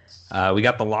forward. We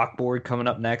got the lock board coming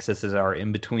up next. This is our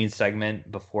in-between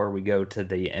segment before we go to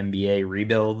the NBA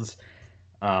rebuilds.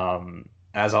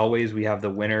 As always, we have the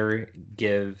winner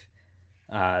give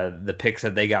the picks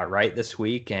that they got right this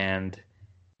week, and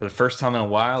for the first time in a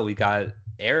while, we got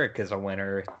Eric as a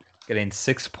winner, getting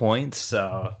 6 points.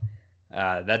 So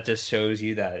that just shows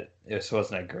you that this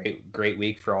wasn't a great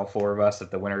week for all four of us if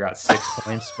the winner got 6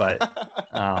 points. But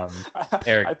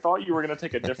Eric, I thought you were going to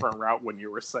take a different route when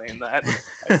you were saying that.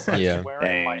 I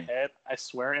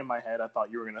swear in my head, I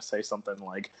thought you were going to say something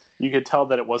like, you could tell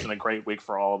that it wasn't a great week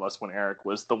for all of us when Eric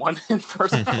was the one in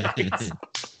first place.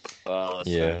 Well,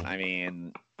 listen, yeah. I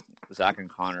mean, Zach and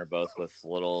Connor both with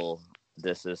little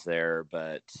disses there,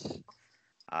 but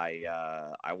I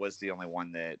was the only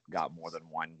one that got more than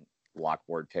one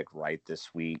Lockboard picked right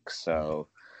this week. So,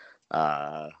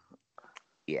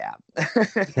 yeah.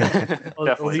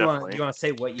 Definitely, you definitely. want to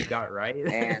say what you got right?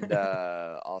 And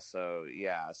also,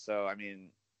 yeah. So, I mean,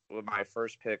 with my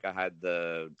first pick, I had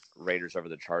the Raiders over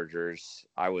the Chargers.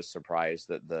 I was surprised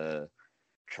that the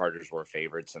Chargers were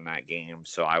favorites in that game.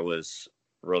 So I was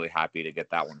really happy to get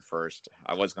that one first.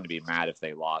 I was going to be mad if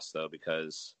they lost, though,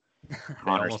 because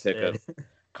Connor's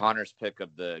pick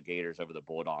of the Gators over the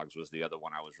Bulldogs was the other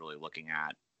one I was really looking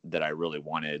at that I really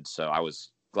wanted. So I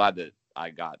was glad that I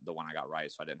got the one I got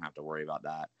right, so I didn't have to worry about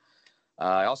that.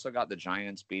 I also got the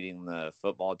Giants beating the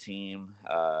football team.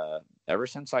 Ever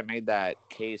since I made that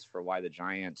case for why the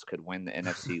Giants could win the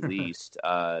NFC least,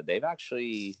 they've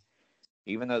actually,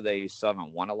 even though they still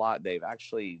haven't won a lot, they've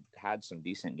actually had some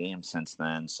decent games since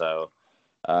then. So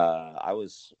I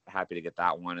was happy to get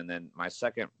that one. And then my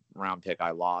second round pick,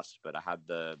 I lost, but I had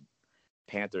the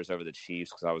Panthers over the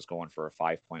Chiefs because I was going for a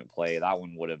 5-point play. That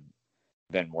one would have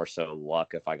been more so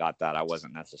luck if I got that. I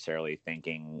wasn't necessarily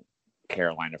thinking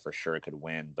Carolina for sure could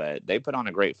win, but they put on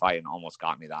a great fight and almost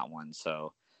got me that one.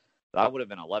 So that would have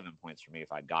been 11 points for me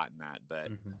if I'd gotten that.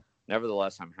 But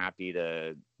nevertheless, I'm happy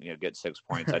to get 6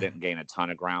 points. I didn't gain a ton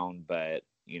of ground, but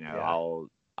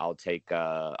I'll take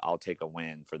a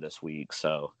win for this week.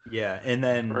 So yeah, and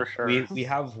then For sure. we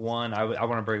have one. I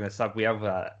want to bring this up. We have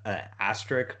an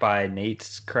asterisk by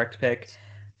Nate's correct pick.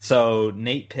 So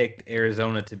Nate picked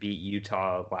Arizona to beat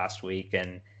Utah last week,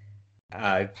 and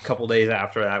a couple days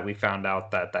after that, we found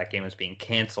out that that game was being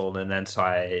canceled, and then so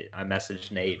I messaged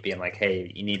Nate being like,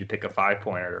 "Hey, you need to pick a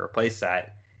 5-pointer to replace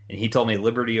that." And he told me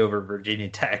Liberty over Virginia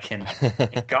Tech, and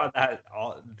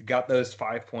got those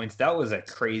 5 points. That was a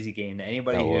crazy game. To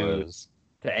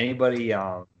anybody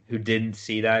who didn't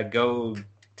see that, go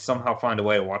somehow find a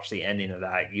way to watch the ending of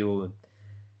that. You'll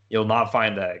not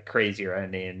find a crazier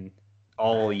ending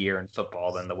all year in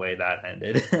football than the way that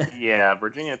ended. Yeah,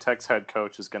 Virginia Tech's head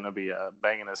coach is going to be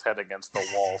banging his head against the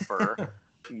wall for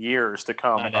years to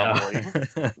come, probably.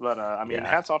 But I mean,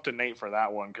 hats off to Nate for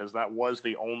that one because that was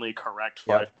the only correct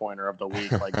 5-pointer of the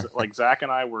week. Like Zach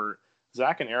and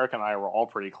Eric and I were all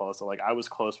pretty close. So, like I was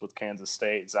close with Kansas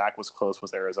State, Zach was close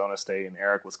with Arizona State, and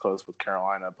Eric was close with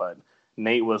Carolina. But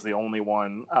Nate was the only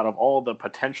one out of all the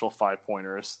potential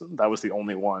 5-pointers. That was the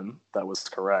only one that was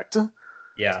correct.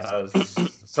 Yeah,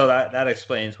 so that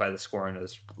explains why the scoring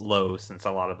was low since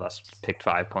a lot of us picked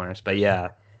 5-pointers. But yeah,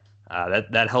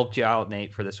 that helped you out,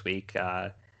 Nate, for this week.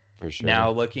 For sure.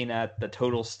 Now looking at the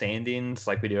total standings,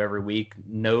 like we do every week,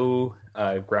 no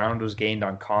ground was gained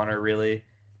on Connor really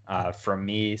from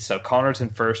me. So Connor's in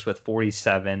first with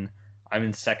 47. I'm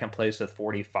in second place with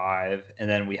 45, and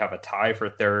then we have a tie for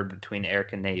third between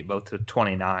Eric and Nate, both with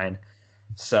 29.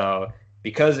 So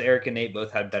because Eric and Nate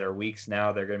both had better weeks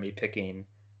now, they're going to be picking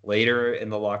later in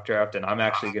the lock draft, and I'm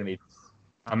actually going to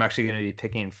be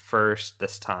picking first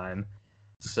this time.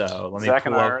 So let me Zach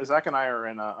and I are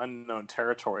in unknown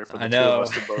territory for the two of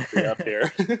us to both be up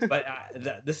here. But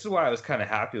this is why I was kind of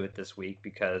happy with this week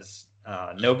because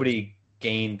nobody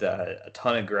gained a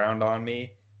ton of ground on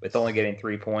me with only getting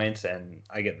 3 points, and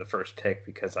I get the first pick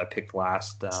because I picked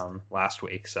last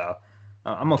week. So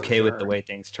I'm okay with the way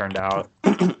things turned out.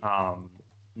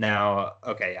 Now,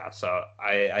 okay, yeah. So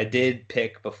I did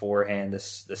pick beforehand.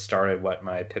 This started what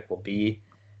my pick will be.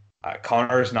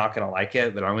 Connor's not going to like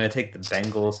it, but I'm going to take the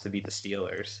Bengals to beat the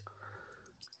Steelers.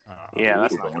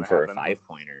 That's not going for a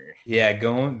 5-pointer. Yeah,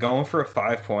 going for a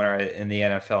 5-pointer in the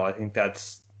NFL. I think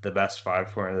that's the best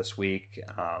 5-pointer this week.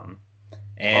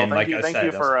 And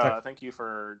thank you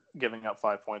for giving up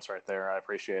 5 points right there. I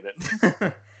appreciate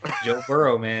it. Joe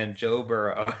Burrow, man, Joe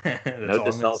Burrow. Note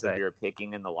to self: if you're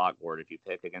picking in the lock board, if you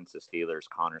pick against the Steelers,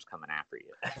 Connor's coming after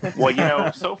you.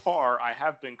 Well, so far I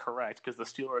have been correct because the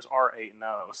Steelers are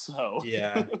 8-0. So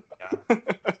yeah.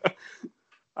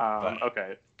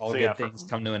 Okay. All good things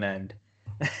come to an end.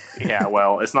 Yeah,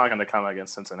 well, it's not going to come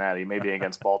against Cincinnati. Maybe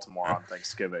against Baltimore on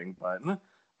Thanksgiving, but.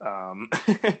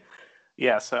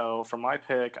 Yeah, so for my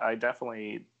pick,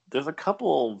 there's a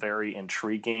couple very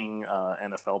intriguing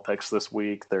NFL picks this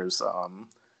week. There's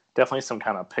definitely some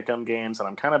kind of pick-em games, and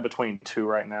I'm kind of between two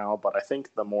right now, but I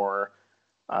think the more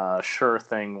sure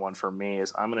thing one for me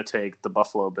is I'm going to take the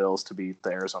Buffalo Bills to beat the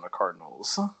Arizona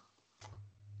Cardinals. All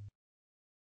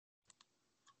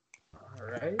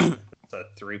right. That's a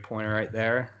 3-pointer right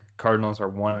there. Cardinals are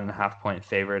 1.5-point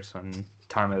favorites on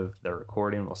time of the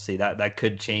recording. We'll see. That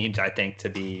could change, I think, to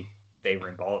be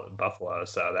favoring Buffalo,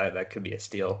 so that could be a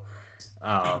steal.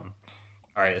 All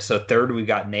right, so third we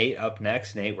got Nate up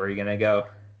next. Nate, where are you gonna go?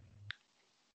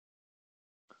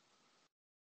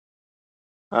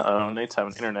 Nate's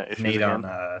having internet issues. Nate again.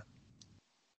 on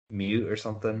mute or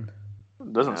something.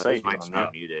 It doesn't say his he's mic's on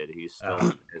not mute. muted. He's still.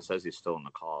 It says he's still in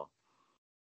the call.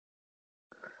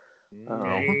 Oh.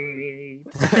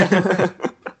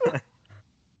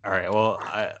 All right. Well,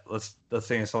 let's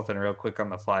think of something real quick on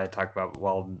the fly to talk about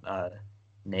while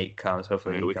Nate comes. I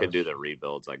Hopefully, mean, he we comes. could do the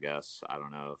rebuilds, I guess. I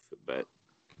don't know, but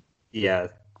Yeah.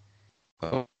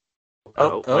 Oh,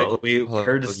 We hello,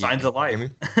 heard the you signs can of hear life. me?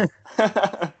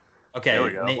 Okay. There we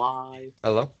go. Nate, live.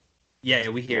 Hello. yeah,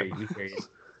 we hear you. We hear you.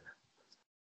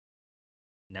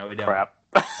 No, we don't. Crap.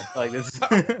 I feel like this.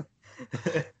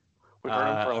 We've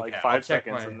heard him for like okay, 5 I'll check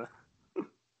seconds. my-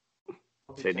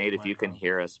 So Nate, if you can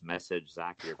hear us, message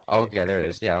Zach your. Oh, okay, there it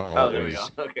is. Yeah, I don't know Oh, what there it we was.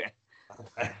 go. Okay.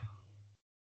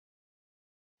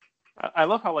 I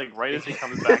love how like right as he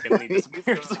comes back and then he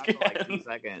disappears After like 2 again.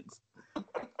 seconds.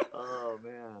 Oh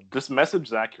man. Just message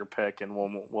Zach your pick and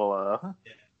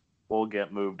we'll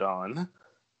get moved on.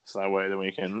 So that way then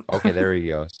we can. Okay, there we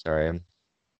go. Sorry.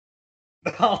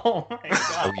 Oh my Oh,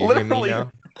 god! you hear me Literally.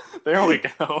 now? There we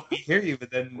go. We hear you, but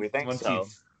then We think once so. you,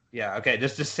 yeah, okay,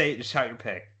 just shout your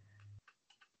pick.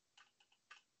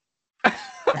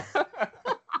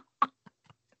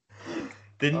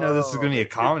 Didn't know this was gonna be a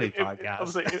comedy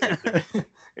podcast.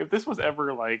 If this was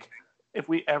ever like, if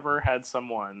we ever had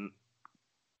someone,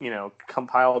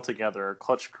 compile together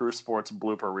Clutch Crew Sports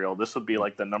blooper reel, this would be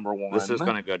like the number one. This is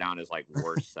going to go down as like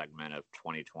worst segment of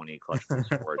 2020 Clutch Crew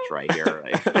Sports right here.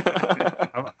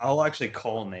 Like, I'll actually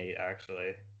call Nate.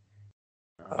 Actually,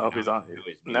 Oh, he's on. Who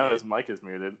is No, muted? his mic is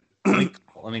muted.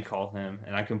 let me call him,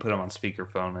 and I can put him on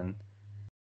speakerphone.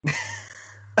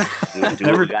 And do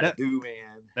what you gotta do,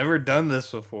 man. never done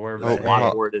this before. Oh, But This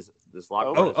wow. lockboard is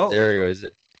There we go. Is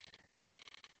it?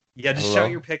 yeah, just Hello?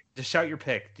 shout your pick. Just shout your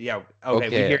pick. Yeah. Okay. We Okay.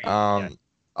 hear you. Yeah.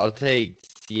 I'll take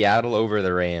Seattle over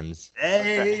the Rams.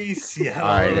 Hey, Seattle. All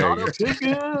right, there Not you a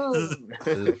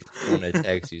pick'em. I'm gonna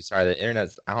text you. Sorry, the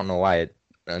internet's. I don't know why.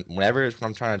 Whenever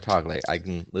I'm trying to talk, like I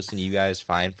can listen to you guys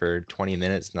fine for 20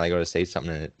 minutes, and I go to say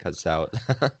something and it cuts out.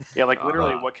 Yeah, like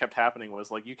literally Uh-huh. what kept happening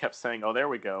was like you kept saying, "Oh, there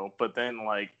we go," but then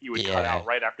like you would cut Yeah. out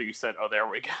right after you said, "Oh, there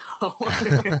we go."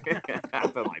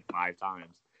 Happened like 5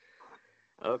 times.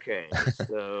 Okay,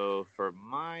 so for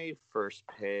my first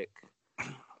pick,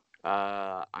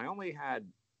 I only had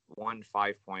one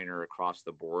 5-pointer across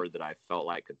the board that I felt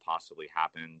like could possibly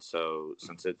happen. So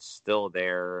since it's still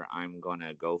there, I'm going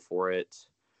to go for it.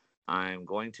 I'm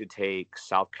going to take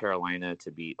South Carolina to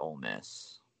beat Ole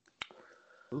Miss.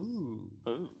 Ooh.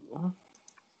 Ooh.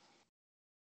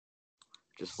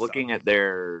 Just looking at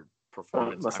their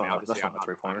performance, That's I mean, not- obviously that's not I'm a not,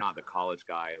 three-pointer. I'm not the college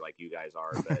guy like you guys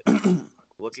are, but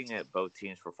looking at both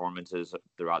teams' performances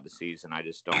throughout the season, I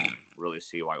just don't really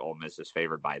see why Ole Miss is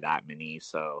favored by that many.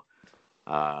 So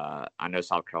I know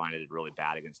South Carolina did really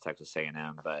bad against Texas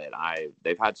A&M, but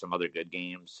they've had some other good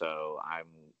games, so I'm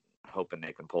hoping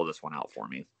they can pull this one out for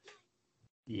me.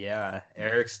 Yeah,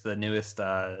 Eric's the newest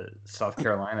South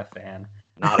Carolina fan.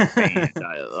 Not a fan.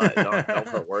 Don't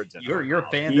put words in. You're a my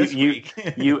fan You- this you- week.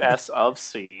 US of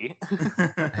C.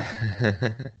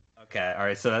 Okay, all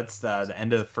right. So that's the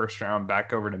end of the first round.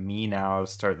 Back over to me now to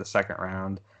start the second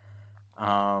round.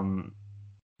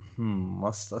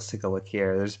 Let's take a look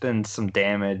here. There's been some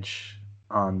damage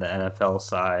on the NFL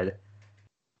side.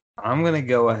 I'm gonna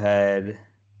go ahead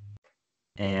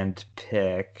and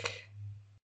pick.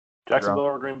 Jacksonville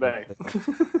or Green Bay.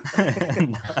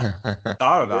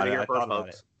 Thought about it. Heard I it here thought first, about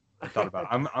it. folks. I thought about it.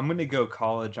 I'm gonna go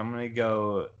college. I'm gonna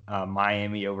go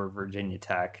Miami over Virginia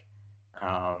Tech.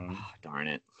 Darn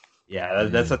it. Yeah,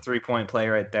 that's a 3-point play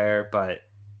right there. But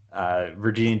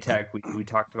Virginia Tech, we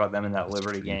talked about them in that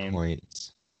Liberty 3 game.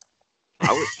 points.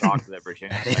 I was shocked that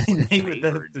Virginia Tech was They would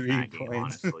have favored in 3 that game,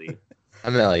 points. honestly. I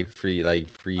meant like free.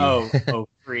 Oh,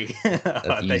 free.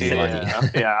 That's easy They- money.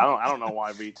 Yeah, I don't know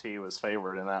why VT was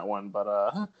favored in that one, but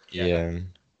Yeah.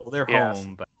 Well, they're Yeah.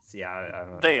 home, but yeah, I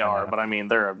don't they I are. don't know. But I mean,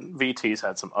 VT's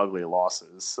had some ugly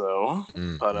losses. So,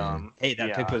 but Hey, that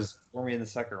yeah. pick was for me in the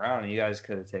second round, and you guys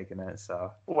could have taken it.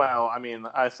 So Well, I mean,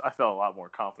 I felt a lot more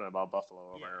confident about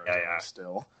Buffalo over Arizona Yeah.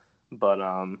 still. But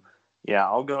yeah,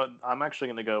 I'm actually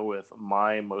going to go with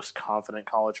my most confident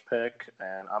college pick,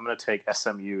 and I'm going to take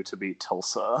SMU to beat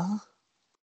Tulsa.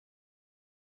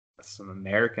 that's some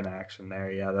American action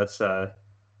there. Yeah, that's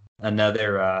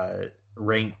another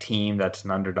ranked team that's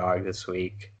an underdog this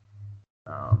week.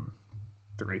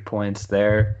 3 points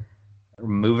there.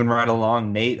 Moving right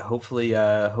along, Nate. Hopefully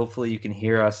you can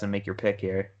hear us and make your pick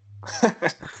here.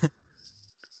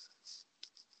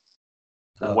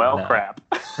 Oh, well, no. crap.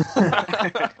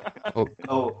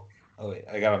 Oh, wait,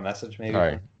 I got a message maybe. All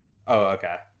right. Oh,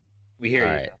 okay. We hear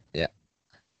All you. right. Yeah.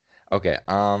 Okay.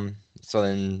 So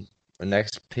then the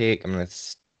next pick, I'm gonna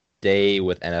stay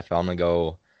with NFL. I'm gonna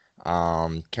go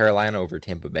Carolina over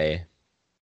Tampa Bay.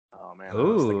 Oh man,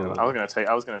 Ooh. I was gonna take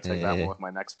that one Yeah. with my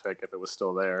next pick if it was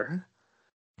still there.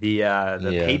 The Yeah.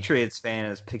 Patriots fan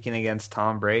is picking against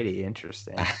Tom Brady.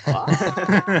 Interesting.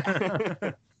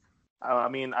 I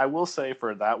mean, I will say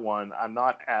for that one, I'm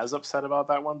not as upset about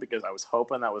that one because I was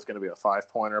hoping that was going to be a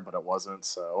 5-pointer, but it wasn't.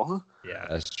 So Yeah.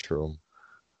 That's true.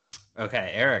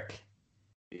 Okay, Eric.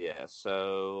 Yeah,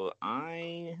 so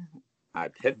I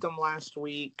picked them last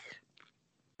week.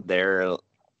 They're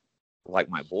like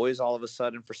my boys all of a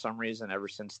sudden for some reason ever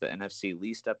since the NFC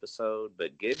least episode,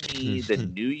 but give me the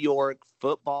New York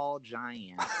Football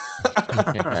Giants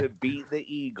to beat the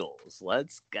Eagles.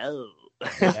 Let's go.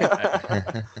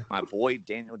 My boy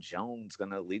Daniel Jones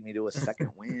gonna lead me to a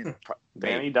second win.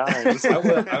 Danny Dimes. I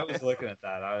was looking at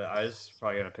that. I was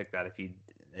probably gonna pick that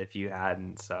if you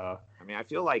hadn't. So I mean, I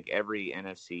feel like every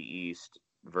NFC East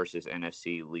versus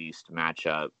NFC least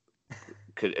matchup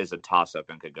is a toss up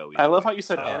and could go either I love way. how you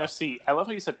said NFC. I love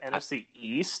how you said NFC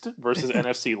East versus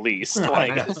NFC least.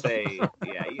 Like, I meant to say,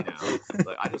 yeah,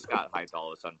 look, I just got hyped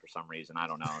all of a sudden for some reason. I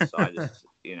don't know. So I just,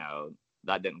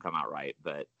 that didn't come out right.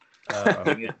 But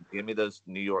give me those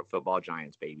New York Football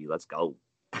Giants, baby. Let's go.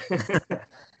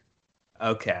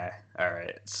 okay, all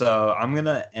right. So I'm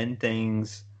gonna end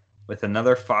things with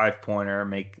another 5-pointer.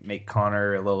 Make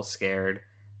Connor a little scared.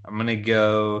 I'm gonna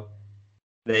go.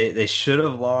 They should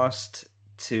have lost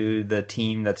to the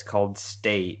team that's called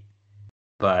State,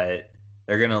 but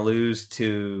they're going to lose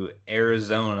to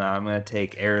Arizona. I'm going to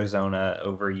take Arizona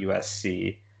over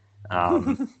USC.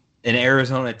 An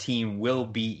Arizona team will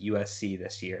beat USC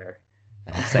this year.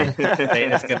 I'm saying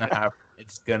it's going to happen.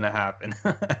 It's going to happen.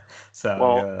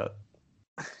 So,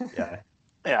 yeah.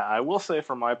 Yeah, I will say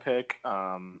for my pick,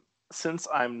 since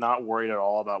I'm not worried at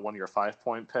all about one of your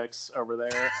 5-point picks over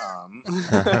there,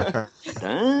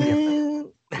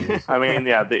 I mean,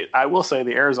 yeah, I will say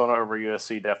the Arizona over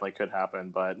USC definitely could happen,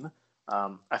 but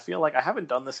I feel like I haven't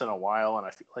done this in a while, and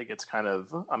I feel like it's kind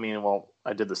of, I mean, well,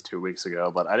 I did this 2 weeks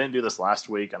ago, but I didn't do this last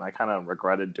week, and I kind of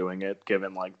regretted doing it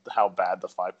given like how bad the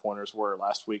 5-pointers were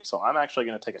last week. So I'm actually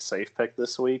going to take a safe pick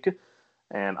this week,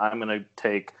 and I'm going to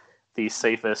take the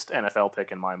safest NFL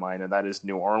pick in my mind, and that is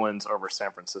New Orleans over San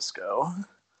Francisco.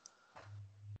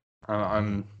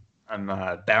 I'm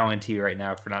bowing to you right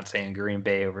now for not saying Green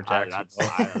Bay over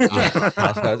Jacksonville. That's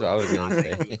what I was going to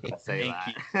say.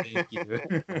 Thank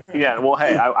you. Yeah, well,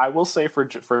 hey, I will say for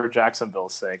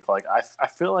Jacksonville's sake, like I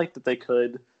feel like that they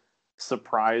could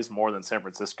surprise more than San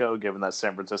Francisco, given that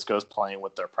San Francisco is playing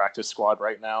with their practice squad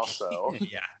right now. So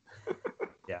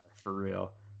yeah, for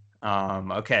real.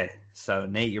 Okay, so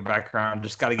Nate, your background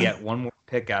just got to get one more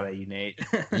pick out of you, Nate.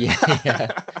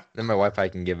 yeah. Then my Wi-Fi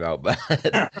can give out, but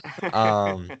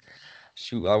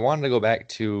shoot, I wanted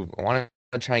to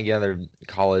try and get another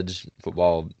college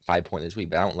football 5-point this week,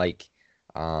 but I don't like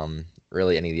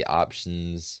really any of the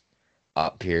options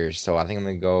up here. So I think I'm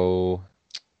gonna go.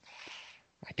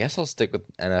 I guess I'll stick with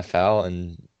NFL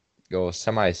and go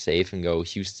semi-safe and go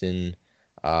Houston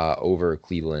over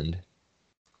Cleveland.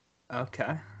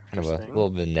 Okay. Kind of a little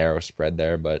bit narrow spread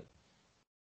there, but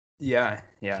yeah.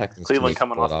 Cleveland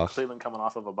coming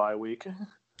off of a bye week.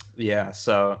 Yeah.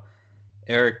 So,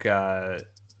 Eric,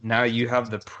 now you have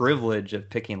the privilege of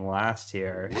picking last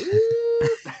here.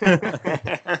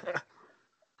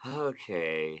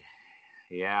 Okay.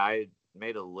 Yeah, I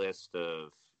made a list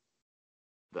of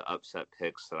the upset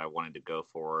picks that I wanted to go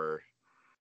for,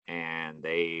 and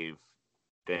they've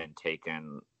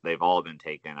all been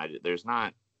taken. There's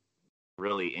not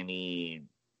really any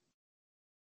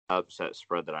upset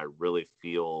spread that I really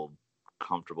feel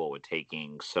comfortable with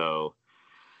taking. So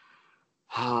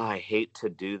I hate to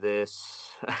do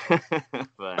this,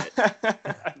 but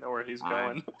I know where he's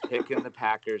going. I'm picking the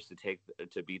Packers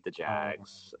to beat the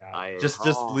Jags. Just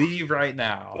leave right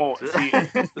now. Well, see,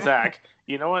 Zach,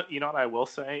 you know what I will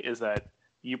say is that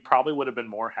you probably would have been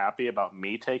more happy about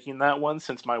me taking that one,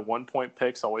 since my 1-point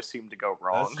picks always seem to go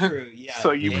wrong. That's true. Yeah.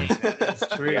 So that's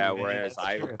true. Yeah. Whereas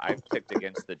I've picked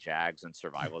against the Jags in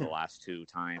survival the last 2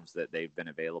 times that they've been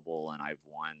available, and I've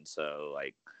won. So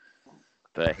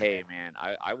but hey, man,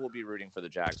 I will be rooting for the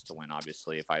Jags to win.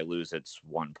 Obviously, if I lose, it's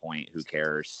 1 point. Who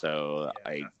cares? So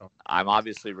I'm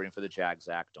obviously rooting for the Jags.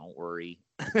 Zach, don't worry.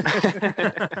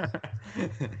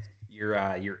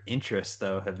 Your interests,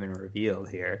 though, have been revealed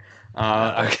here.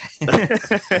 Okay.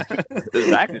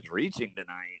 Zach is reaching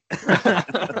tonight.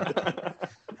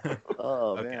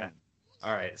 Oh, okay. Man.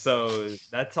 All right, so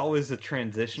that's always a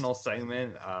transitional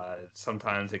segment.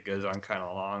 Sometimes it goes on kind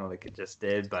of long, like it just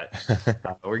did, but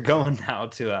we're going now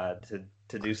to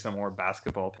do some more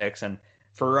basketball picks. And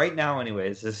for right now,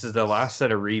 anyways, this is the last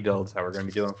set of rebuilds that we're going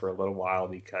to be doing for a little while,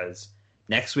 because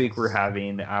next week we're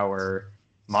having our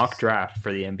mock draft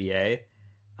for the NBA.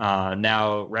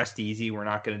 Now, rest easy. We're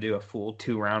not going to do a full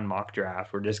 2-round mock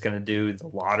draft. We're just going to do the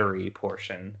lottery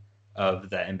portion of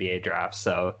the NBA draft.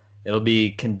 So it'll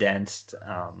be condensed.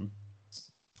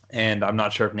 And I'm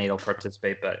not sure if Nate will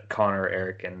participate, but Connor,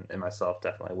 Eric, and myself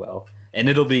definitely will. And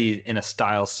it'll be in a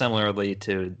style similarly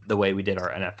to the way we did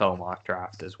our NFL mock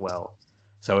draft as well.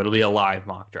 So it'll be a live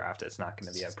mock draft. It's not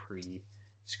going to be a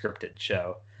pre-scripted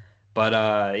show.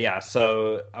 But yeah,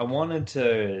 so I wanted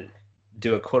to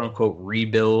do a quote-unquote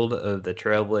rebuild of the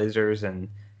Trailblazers, and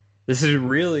this is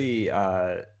really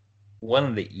one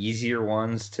of the easier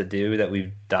ones to do that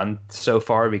we've done so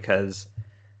far, because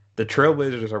the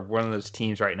Trailblazers are one of those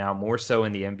teams right now, more so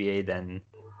in the NBA than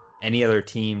any other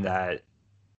team, that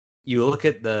you look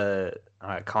at the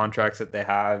contracts that they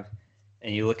have,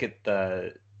 and you look at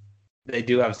they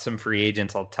do have some free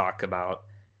agents I'll talk about,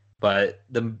 but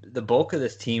the bulk of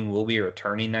this team will be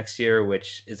returning next year,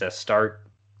 which is a stark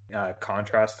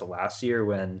contrast to last year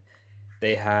when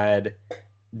they had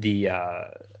they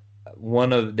were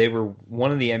one of the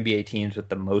NBA teams with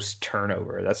the most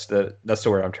turnover. That's the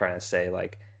word I'm trying to say.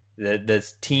 Like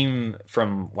this team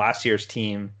from last year's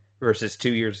team versus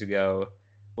 2 years ago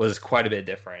was quite a bit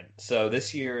different. So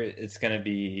this year it's going to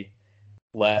be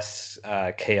less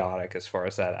chaotic as far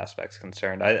as that aspect's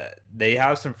concerned. They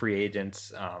have some free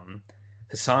agents.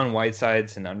 Hassan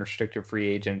Whiteside's an unrestricted free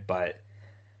agent, but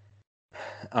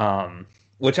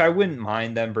which I wouldn't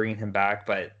mind them bringing him back,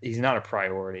 but he's not a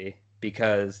priority,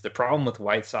 because the problem with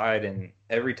Whiteside, and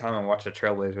every time I watch a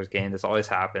Trailblazers game, this always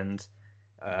happens,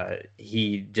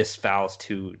 he just fouls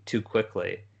too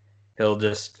quickly. He'll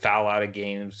just foul out of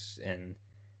games, and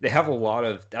they have a lot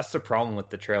of, that's the problem with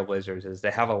the Trailblazers, is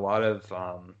they have a lot of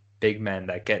big men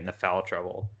that get into foul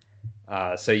trouble.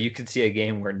 So you could see a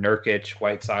game where Nurkic,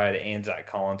 Whiteside, and Zach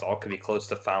Collins all could be close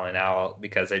to fouling out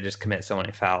because they just commit so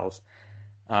many fouls.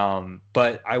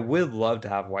 But I would love to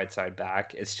have Whiteside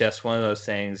back. It's just one of those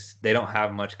things. They don't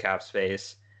have much cap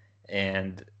space,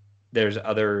 and there's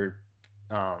other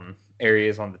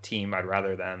areas on the team I'd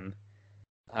rather them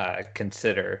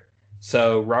consider.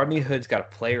 So Rodney Hood's got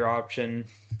a player option.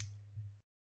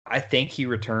 I think he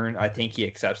returned. I think he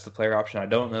accepts the player option. I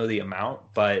don't know the amount,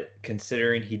 but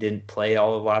considering he didn't play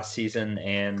all of last season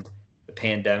and the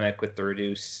pandemic with the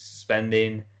reduced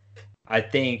spending, I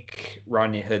think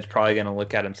Rodney Hood's probably going to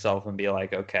look at himself and be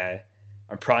like, okay,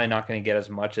 I'm probably not going to get as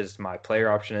much as my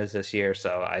player option is this year.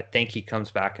 So I think he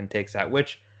comes back and takes that,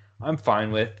 which I'm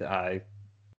fine with.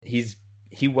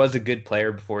 He was a good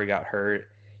player before he got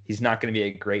hurt. He's not going to be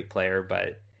a great player,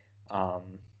 but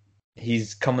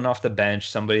he's coming off the bench,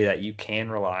 somebody that you can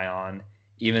rely on,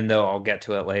 even though I'll get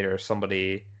to it later,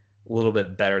 somebody a little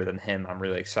bit better than him I'm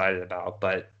really excited about.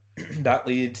 But that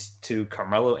leads to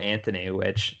Carmelo Anthony,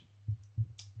 which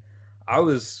I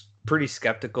was pretty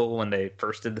skeptical when they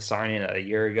first did the signing a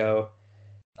year ago.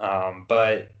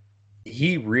 But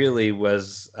he really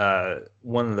was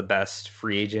one of the best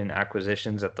free agent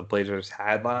acquisitions that the Blazers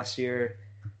had last year,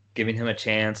 giving him a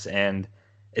chance. And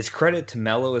it's credit to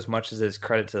Melo as much as it's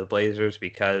credit to the Blazers,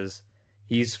 because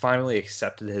he's finally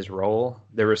accepted his role.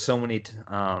 There were so many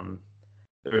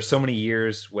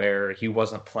years where he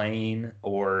wasn't playing,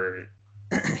 or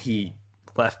he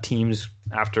left teams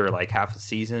after like half a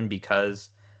season because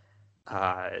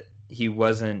he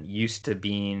wasn't used to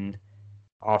being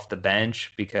off the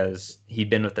bench, because he'd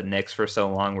been with the Knicks for so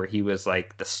long where he was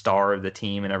like the star of the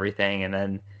team and everything. And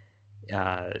then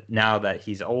now that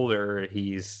he's older,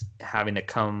 he's having to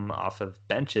come off of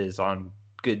benches on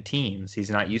good teams. He's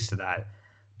not used to that.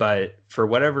 But for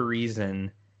whatever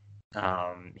reason,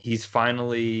 he's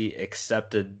finally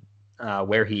accepted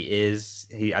where he is.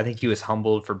 I think he was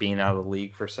humbled for being out of the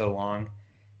league for so long,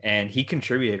 and he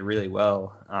contributed really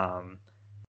well.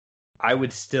 I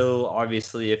would still,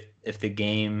 obviously, if the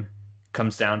game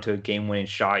comes down to a game-winning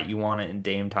shot, you want it in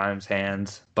Dame Time's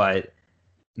hands, but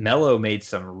Melo made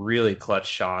some really clutch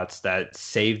shots that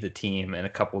saved the team in a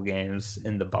couple games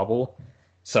in the bubble.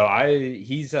 So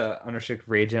he's an unrestricted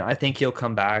free agent. I think he'll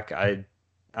come back.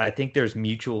 I think there's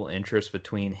mutual interest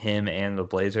between him and the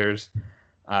Blazers.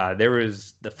 There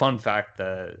was the fun fact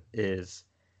that is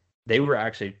they were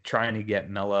actually trying to get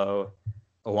Melo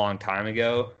a long time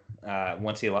ago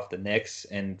once he left the Knicks,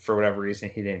 and for whatever reason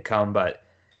he didn't come. But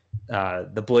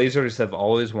the Blazers have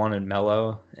always wanted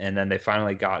Melo, and then they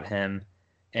finally got him.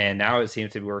 And now it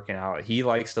seems to be working out. He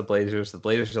likes the Blazers. The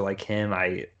Blazers are like him.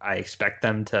 I expect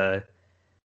them to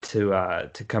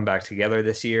come back together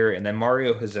this year. And then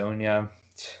Mario Hezonja,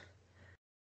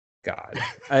 God,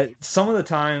 some of the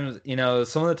times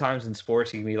in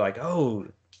sports you can be like, oh,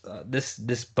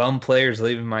 this bum player's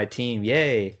leaving my team,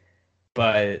 yay.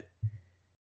 but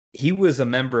he was a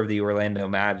member of the Orlando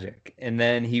Magic, and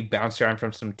then he bounced around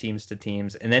from some teams to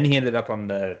teams, and then he ended up on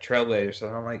the Trailblazers. So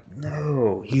I'm like,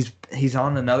 no, he's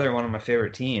on another one of my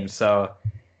favorite teams. So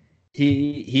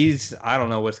he's I don't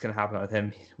know what's going to happen with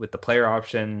him with the player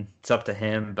option. It's up to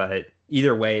him, but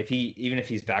either way, even if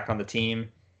he's back on the team,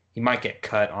 he might get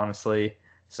cut, honestly.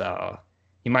 So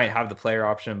he might have the player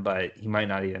option, but he might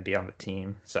not even be on the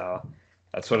team. So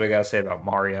that's what I gotta say about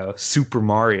Mario. Super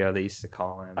Mario, they used to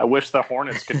call him. I wish the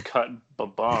Hornets could cut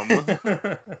Bum.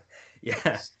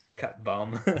 Yeah, cut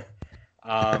Bum.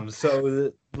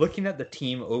 So looking at the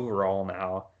team overall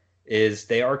now, is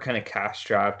they are kind of cash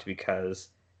strapped because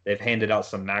they've handed out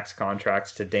some max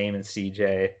contracts to Dame and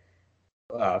CJ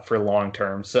for long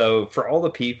term. So for all the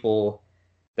people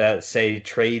that say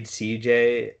trade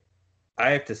CJ, I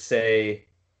have to say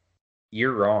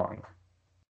you're wrong.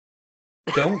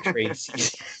 Don't trade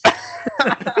CJ.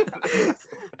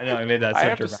 I know I made that. I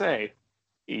have to say,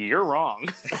 you're wrong.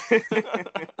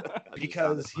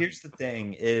 Because here's the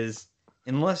thing: is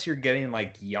unless you're getting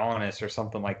like Giannis or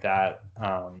something like that,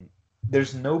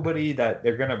 there's nobody that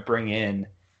they're gonna bring in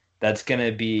that's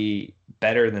gonna be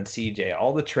better than CJ.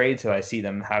 All the trades that I see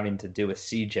them having to do with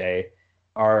CJ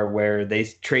are where they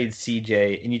trade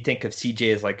CJ, and you think of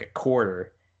CJ as like a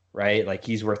quarter, right? Like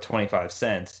he's worth 25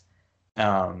 cents.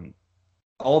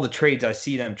 All the trades I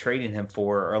see them trading him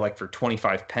for are like for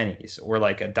 25 pennies or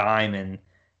like a dime and a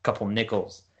couple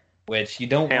nickels, which you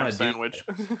don't want to sandwich.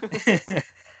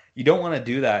 You don't want to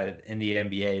do that in the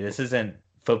NBA. This isn't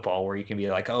football where you can be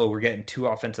like, oh, we're getting 2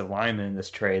 offensive linemen in this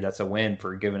trade. That's a win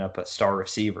for giving up a star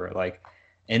receiver. Like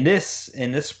in this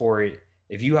sport,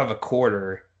 if you have a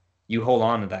quarter, you hold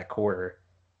on to that quarter.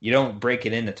 You don't break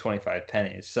it into 25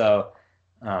 pennies. So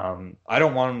I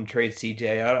don't want him to trade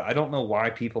CJ. I don't know why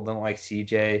people don't like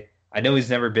CJ. I know he's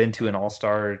never been to an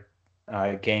All-Star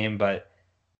game, but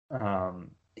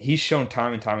he's shown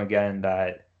time and time again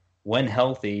that when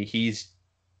healthy, he's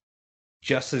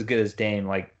just as good as Dame.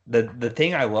 Like the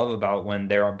thing I love about when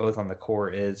they're both on the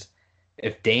court is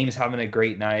if Dame's having a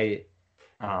great night,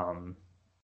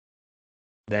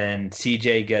 then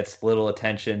CJ gets little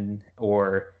attention,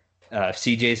 or if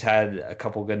CJ's had a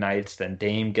couple good nights, then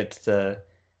Dame gets to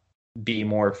be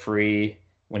more free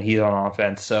when he's on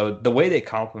offense. So the way they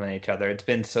complement each other, it's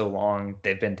been so long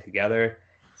they've been together.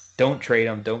 Don't trade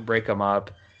them. Don't break them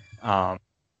up.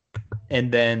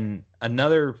 And then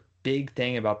another big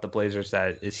thing about the Blazers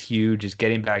that is huge is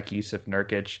getting back Yusuf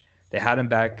Nurkic. They had him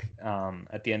back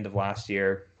at the end of last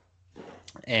year,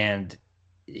 and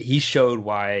he showed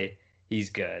why he's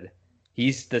good.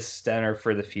 He's the center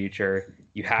for the future.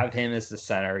 You have him as the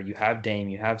center. You have Dame.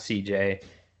 You have CJ.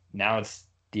 Now it's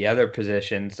the other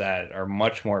positions that are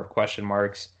much more question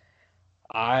marks.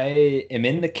 I am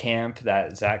in the camp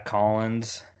that Zach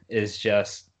Collins is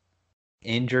just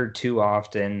injured too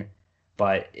often,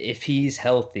 but if he's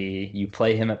healthy, you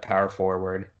play him at power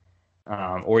forward,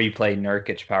 or you play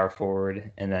Nurkic power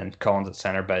forward and then Collins at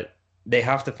center. But they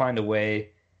have to find a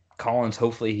way. Collins,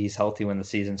 hopefully he's healthy when the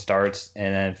season starts,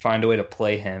 and then find a way to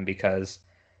play him because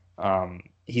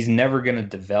he's never going to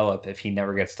develop if he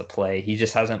never gets to play. He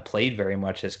just hasn't played very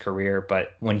much his career,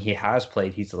 but when he has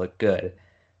played, he's looked good.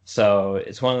 So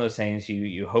it's one of those things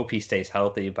you hope he stays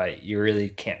healthy, but you really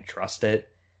can't trust it.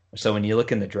 So when you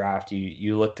look in the draft,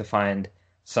 you look to find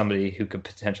somebody who could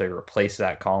potentially replace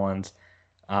that Collins.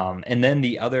 And then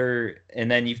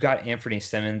you've got Anthony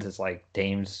Simmons as like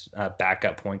Dame's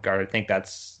backup point guard. I think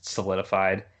that's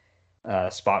solidified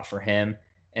spot for him.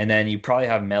 And then you probably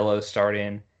have Melo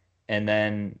starting. And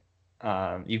then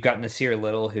you've got Nasir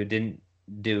Little, who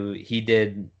he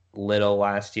did little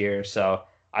last year. So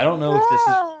I don't know if this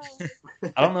is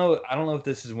I don't know if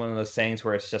this is one of those things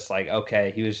where it's just like,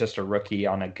 okay, he was just a rookie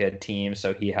on a good team,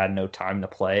 so he had no time to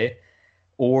play,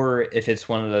 or if it's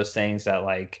one of those things that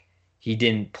like he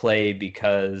didn't play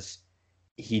because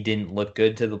he didn't look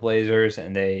good to the Blazers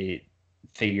and they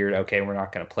figured, okay, we're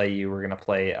not going to play you, we're going to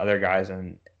play other guys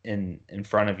in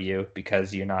front of you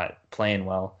because you're not playing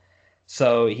well.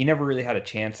 So he never really had a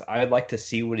chance. I'd like to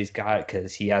see what he's got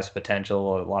because he has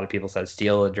potential. A lot of people said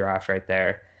steal the draft right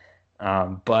there.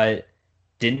 But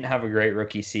didn't have a great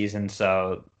rookie season.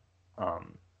 So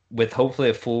with hopefully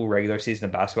a full regular season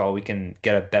of basketball, we can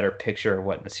get a better picture of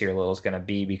what Nasir Little is going to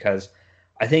be, because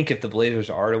I think if the Blazers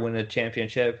are to win a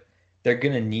championship, they're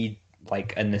going to need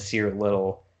like a Nasir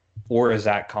Little or a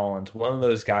Zach Collins, one of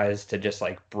those guys to just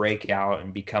like break out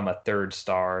and become a third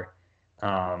star.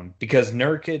 Because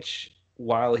Nurkic,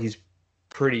 while he's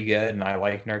pretty good, and I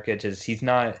like Nurkic, he's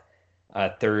not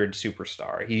a third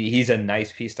superstar. He's a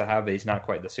nice piece to have, but he's not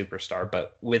quite the superstar.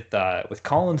 But with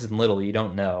Collins and Little, you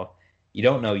don't know. You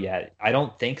don't know yet. I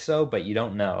don't think so, but you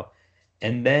don't know.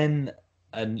 And then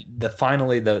the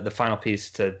final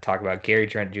piece to talk about Gary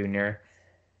Trent Jr.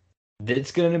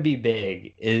 It's going to be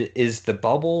big. Is the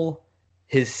bubble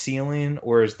his ceiling,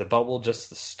 or is the bubble just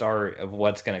the start of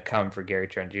what's going to come for Gary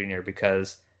Trent Jr.?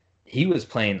 Because he was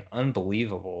playing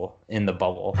unbelievable in the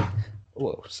bubble.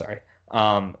 Whoa, sorry.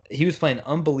 He was playing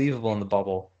unbelievable in the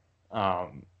bubble.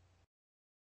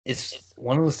 It's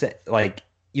one of those like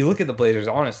you look at the Blazers.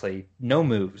 Honestly, no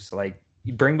moves. Like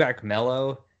you bring back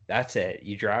Melo, that's it.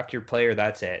 You draft your player,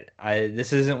 that's it.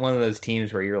 This isn't one of those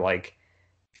teams where you're like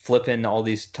flipping all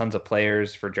these tons of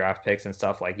players for draft picks and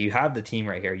stuff. Like you have the team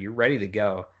right here. You're ready to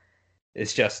go.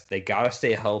 It's just they got to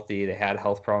stay healthy. They had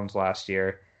health problems last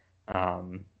year.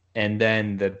 And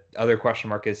then the other question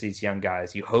mark is these young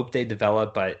guys. You hope they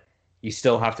develop, but you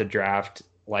still have to draft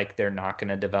like they're not going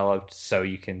to develop so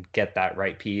you can get that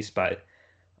right piece. But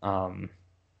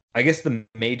I guess the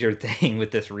major thing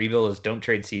with this rebuild is don't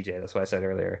trade CJ. That's what I said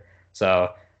earlier.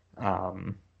 So,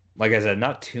 like I said,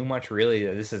 not too much really.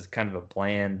 This is kind of a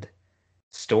bland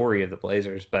story of the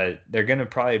Blazers, but they're going to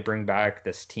probably bring back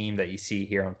this team that you see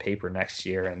here on paper next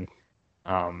year. And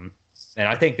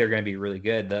I think they're going to be really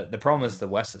good. The problem is the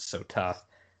West is so tough,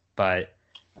 but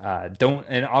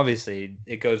and obviously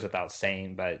it goes without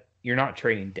saying, but you're not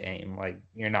trading Dame, like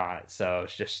you're not. So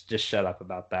just shut up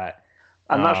about that.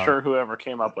 I'm not sure whoever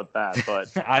came up with that, but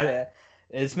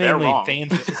it's mainly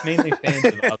fans. It's mainly fans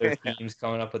of other teams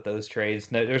coming up with those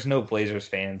trades. No, there's no Blazers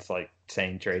fans like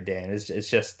saying trade Dame. It's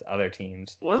just other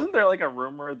teams. Wasn't there like a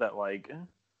rumor that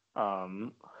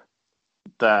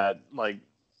that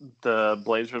the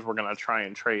Blazers were going to try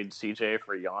and trade CJ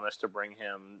for Giannis to bring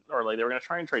him, or like they were going to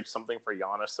try and trade something for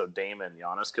Giannis so Dame and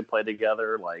Giannis could play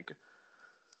together? Like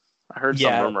I heard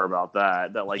some rumor about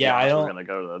that Giannis was going to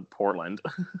go to Portland.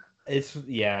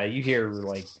 You hear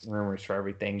like rumors for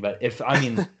everything, but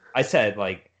I said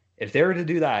like if they were to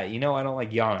do that, I don't like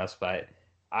Giannis, but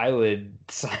I would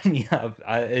sign me up.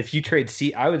 If you trade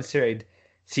I would trade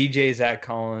CJ, Zach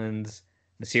Collins,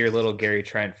 Nasir Little, Gary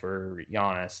Trent for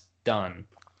Giannis. Done.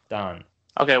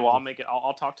 Okay, well, I'll make it.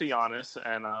 I'll talk to Giannis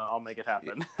and I'll make it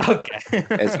happen. Okay.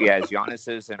 as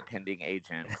Giannis's impending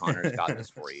agent, Connor's got this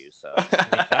for you. So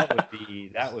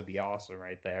that would be awesome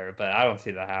right there. But I don't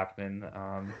see that happening.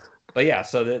 But yeah,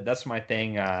 so that's my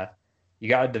thing. You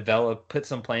got to put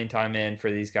some playing time in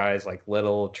for these guys like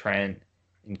Little, Trent,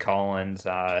 and Collins,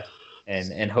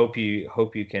 and hope you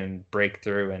can break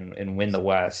through and win the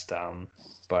West.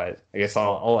 But I guess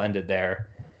I'll end it there.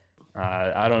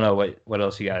 I don't know what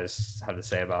else you guys have to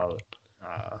say about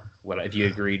if you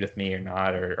agreed with me or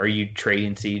not, or are you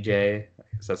trading CJ? I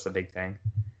guess that's the big thing.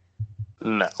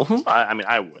 No,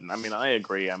 I wouldn't. I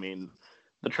agree. The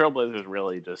Trailblazers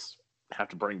really just have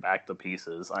to bring back the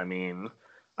pieces. I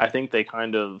think they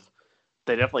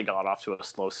definitely got off to a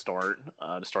slow start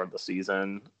to start the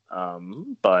season,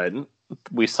 but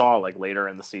we saw later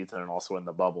in the season and also in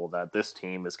the bubble that this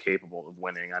team is capable of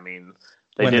winning.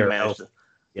 They did manage to.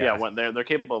 Yeah, when they're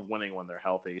capable of winning when they're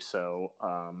healthy. So,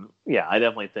 I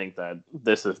definitely think that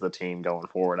this is the team going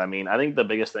forward. I think the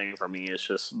biggest thing for me is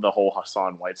just the whole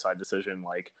Hassan Whiteside decision.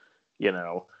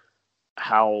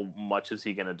 How much is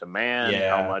he going to demand?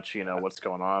 Yeah. How much, what's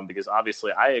going on? Because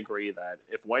obviously, I agree that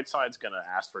if Whiteside's going to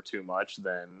ask for too much,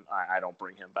 then I don't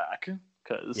bring him back.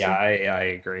 Cause I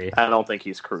agree. I don't think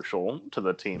he's crucial to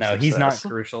the team. No, he's not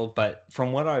crucial. But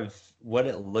from what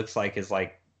it looks like is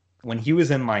when he was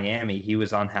in Miami, he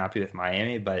was unhappy with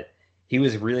Miami, but he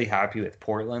was really happy with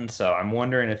Portland. So I'm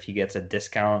wondering if he gets a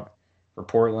discount for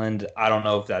Portland. I don't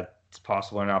know if that's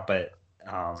possible or not, but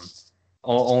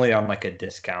only on a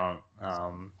discount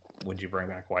would you bring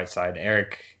back Whiteside.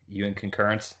 Eric, you in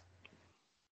concurrence?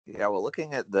 Yeah, well,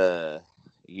 looking at the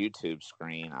YouTube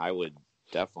screen, I would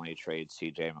definitely trade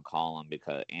CJ McCollum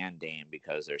and Dame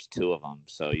because there's two of them,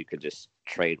 so you could just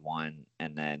trade one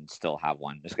and then still have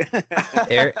one.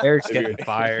 Eric's getting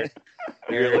fired.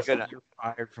 You're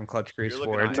fired from Clutch Crease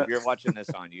Sports. If you're watching this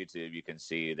on YouTube, you can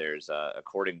see there's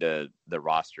according to the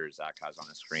roster Zach has on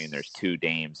the screen, there's 2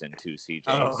 Dames and 2 CJs.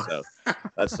 Oh. So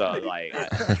that's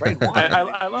trade one.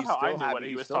 I love how I knew what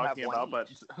he was talking about,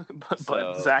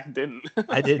 but Zach didn't.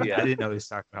 I didn't know he was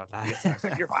talking about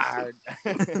that. You're fired.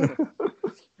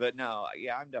 But no,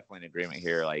 I'm definitely in agreement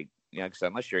here. Because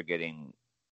unless you're getting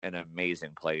an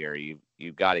amazing player,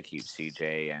 you've got to keep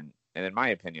CJ, and in my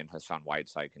opinion, Hassan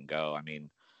Whiteside can go.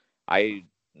 I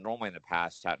normally in the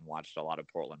past hadn't watched a lot of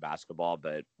Portland basketball,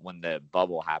 but when the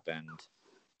bubble happened,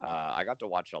 I got to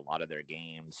watch a lot of their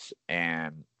games,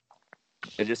 and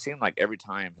it just seemed like every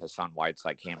time Hassan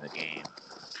Whiteside came to the game,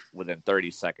 within 30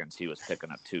 seconds he was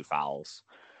picking up 2 fouls.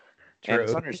 And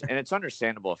True. it's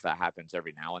understandable if that happens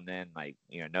every now and then. Like,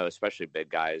 no, especially big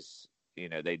guys,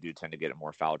 they do tend to get in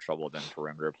more foul trouble than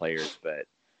perimeter players. But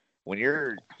when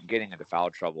you're getting into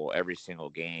foul trouble every single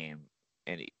game,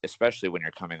 and especially when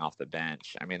you're coming off the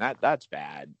bench, I mean, that's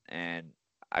bad. And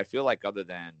I feel like other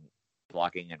than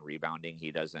blocking and rebounding,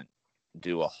 he doesn't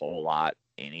do a whole lot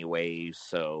anyway.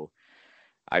 So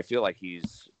I feel like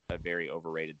he's a very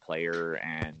overrated player,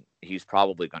 and he's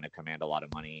probably going to command a lot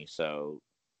of money. So,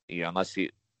 unless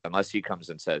he comes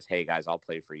and says, "Hey guys, I'll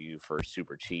play for you for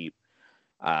super cheap,"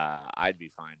 I'd be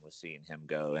fine with seeing him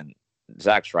go. And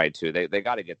Zach's right too. They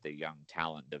got to get the young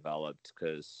talent developed,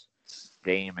 because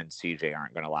Dame and CJ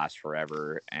aren't going to last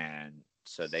forever, and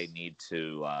so they need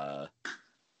to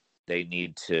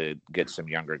get some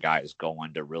younger guys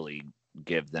going to really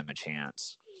give them a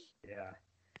chance. Yeah.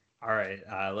 All right.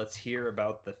 Let's hear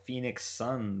about the Phoenix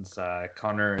Suns.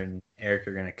 Connor and Eric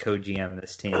are going to co-GM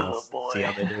this team. Let's see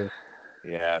how they do.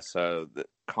 Yeah. So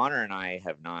Connor and I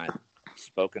have not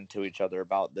spoken to each other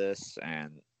about this,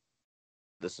 and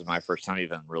this is my first time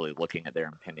even really looking at their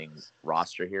impending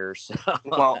roster here. So.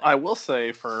 Well, I will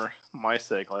say, for my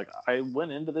sake, like, I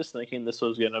went into this thinking this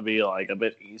was going to be like a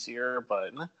bit easier,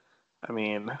 but I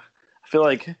mean, I feel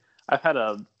like I've had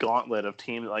a gauntlet of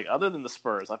teams, like, other than the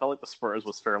Spurs. I felt like the Spurs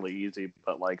was fairly easy,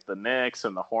 but like the Knicks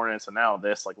and the Hornets and now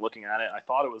this, like, looking at it, I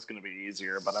thought it was going to be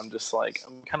easier, but I'm just like,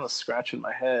 I'm kind of scratching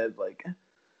my head, like,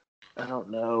 I don't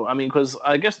know. I mean, because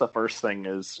I guess the first thing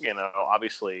is,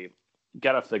 obviously,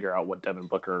 got to figure out what Devin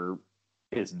Booker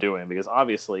is doing, because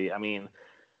obviously, I mean,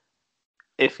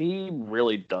 if he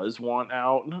really does want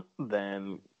out,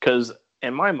 then, because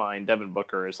in my mind, Devin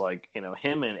Booker is like,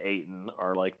 him and Ayton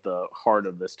are like the heart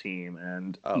of this team,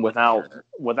 and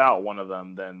without one of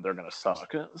them, then they're gonna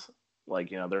suck. Like,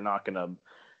 they're not gonna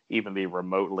even be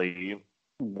remotely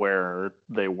where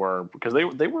they were, because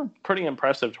they were pretty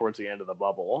impressive towards the end of the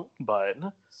bubble, but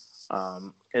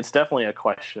it's definitely a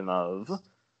question of,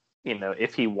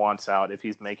 if he wants out, if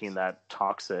he's making that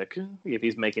toxic, if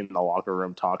he's making the locker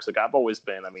room toxic. I've always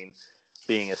been, I mean,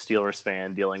 being a Steelers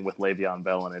fan, dealing with Le'Veon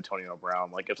Bell and Antonio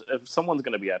Brown, like, if someone's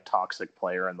going to be a toxic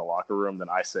player in the locker room, then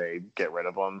I say get rid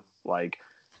of them. Like,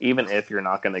 even if you're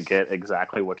not going to get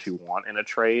exactly what you want in a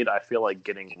trade, I feel like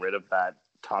getting rid of that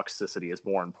toxicity is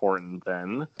more important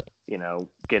than,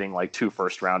 getting like 2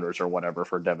 first-rounders or whatever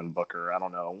for Devin Booker. I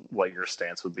don't know what your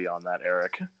stance would be on that,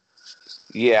 Eric.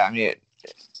 Yeah, I mean,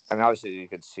 obviously you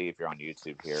could see if you're on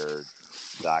YouTube here,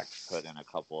 Zach put in a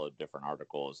couple of different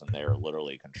articles, and they're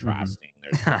literally contrasting.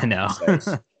 I know.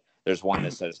 There's one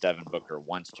that says Devin Booker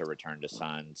wants to return to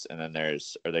Suns, and then that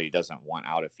he doesn't want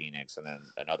out of Phoenix, and then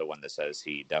another one that says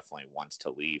he definitely wants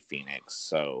to leave Phoenix.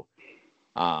 So,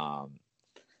 I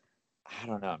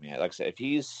don't know, man. Like I said, if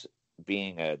he's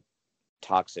being a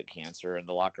toxic cancer in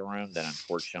the locker room, then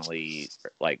unfortunately,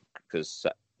 like, because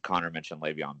Connor mentioned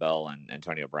Le'Veon Bell and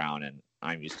Antonio Brown, and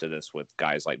I'm used to this with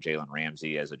guys like Jalen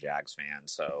Ramsey as a Jags fan.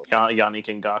 So Yannick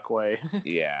Ngakoue.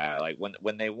 Yeah, like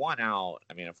when they want out,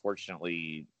 I mean,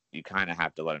 unfortunately, you kind of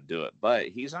have to let him do it. But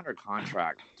he's under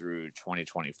contract through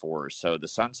 2024, so the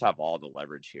Suns have all the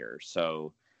leverage here.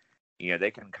 So,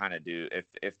 they can kind of do,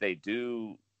 if they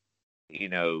do,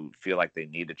 feel like they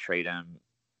need to trade him.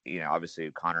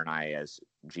 Obviously, Connor and I, as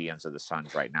GMs of the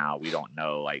Suns right now, we don't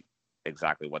know like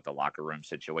exactly what the locker room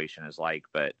situation is like,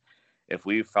 but if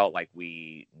we felt like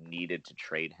we needed to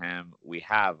trade him, we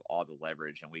have all the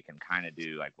leverage, and we can kind of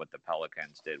do like what the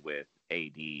Pelicans did with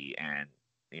AD, and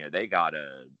they got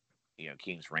a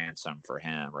king's ransom for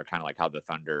him, or kind of like how the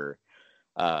Thunder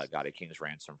got a king's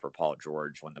ransom for Paul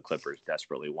George when the Clippers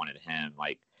desperately wanted him.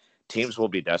 Like, teams will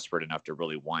be desperate enough to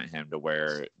really want him to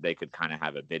where they could kind of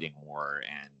have a bidding war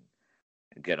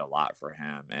and get a lot for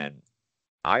him. And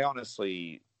I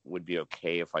honestly would be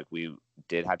okay if like we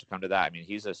did have to come to that. I mean,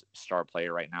 he's a star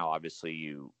player right now. Obviously,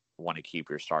 you want to keep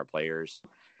your star players,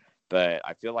 but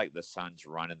I feel like the Suns'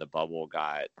 run in the bubble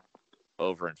got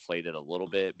overinflated a little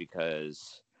bit,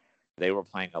 because they were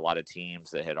playing a lot of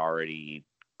teams that had already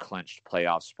clinched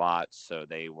playoff spots, so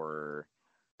they were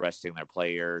resting their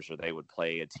players, or they would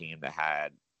play a team that had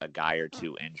a guy or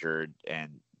two injured, and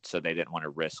so they didn't want to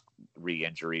risk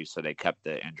re-injury, so they kept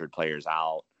the injured players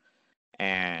out.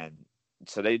 And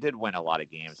so they did win a lot of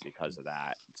games because of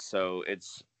that. So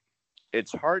it's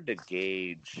hard to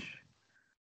gauge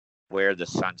where the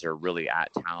Suns are really at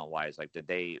talent-wise. Like,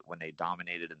 when they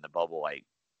dominated in the bubble, like,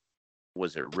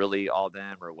 was it really all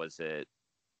them, or was it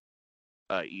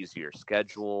a easier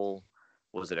schedule?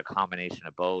 Was it a combination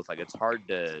of both? Like, it's hard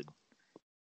to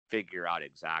figure out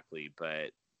exactly,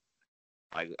 but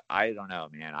like, I don't know,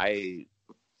 man.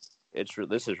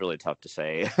 This is really tough to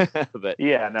say, but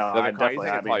yeah, no, I think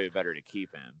it'd probably be better to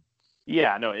keep him.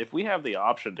 Yeah, no, if we have the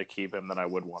option to keep him, then I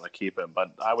would want to keep him.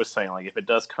 But I was saying, like, if it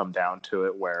does come down to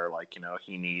it where, like,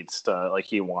 he needs to, like,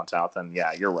 he wants out, then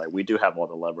yeah, you're right. We do have all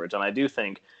the leverage. And I do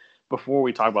think, before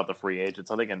we talk about the free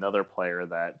agents, I think another player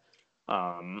that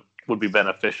would be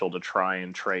beneficial to try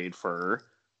and trade for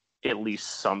at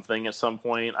least something at some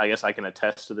point. I guess I can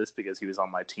attest to this because he was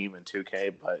on my team in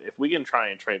 2K. But if we can try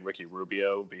and trade Ricky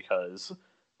Rubio, because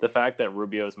the fact that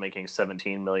Rubio is making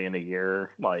 17 million a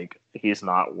year, like, he's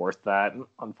not worth that,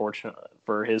 unfortunately,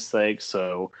 for his sake.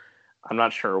 So I'm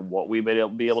not sure what we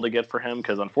would be able to get for him,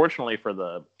 because unfortunately for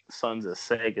the Suns'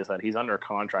 sake is that he's under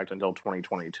contract until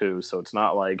 2022. So it's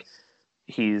not like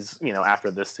he's,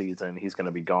 after this season he's going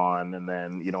to be gone and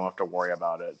then you don't have to worry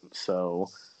about it. So,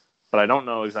 but I don't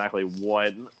know exactly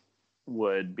what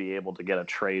would be able to get a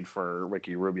trade for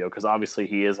Ricky Rubio, because obviously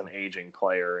he is an aging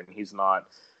player and he's not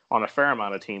on a fair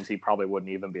amount of teams. He probably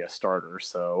wouldn't even be a starter.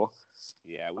 So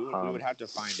yeah, we would have to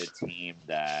find a team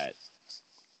that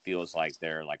feels like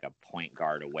they're like a point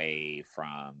guard away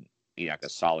from, like a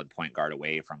solid point guard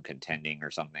away from contending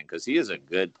or something, because he is a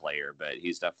good player, but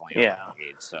he's definitely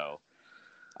overpaid. So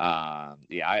I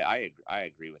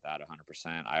agree with that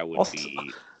 100%. I would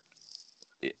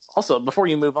also, before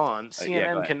you move on,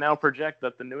 CNN can now project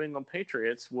that the New England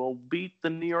Patriots will beat the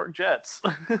New York Jets.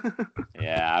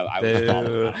 Yeah, I was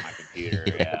following that on my computer.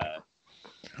 Yeah.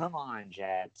 Come on,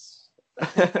 Jets.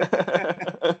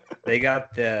 They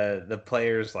got the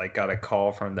players got a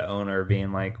call from the owner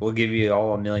being like, "We'll give you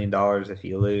all $1 million if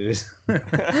you lose."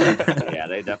 Yeah,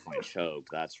 they definitely choked,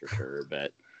 that's for sure.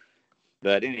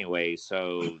 But anyway,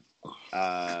 so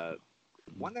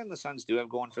one thing the Suns do have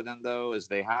going for them, though, is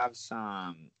they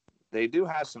do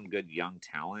have some good young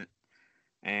talent,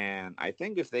 and I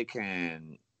think if they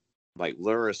can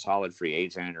lure a solid free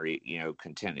agent or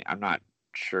contend, I'm not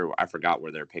sure. I forgot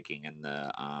where they're picking in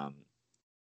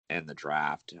the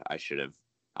draft. I should have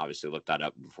obviously looked that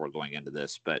up before going into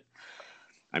this, but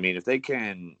I mean, if they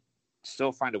can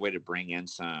still find a way to bring in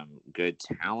some good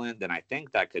talent, then I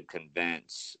think that could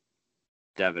convince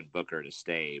Devin Booker to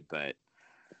stay. But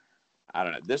I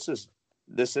don't know. This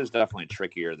is definitely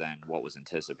trickier than what was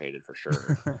anticipated, for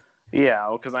sure. Yeah,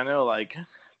 because I know,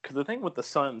 because the thing with the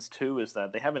Suns too is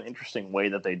that they have an interesting way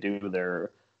that they do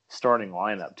their starting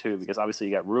lineup too. Because obviously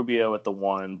you got Rubio at the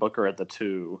 1, Booker at the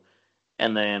 2,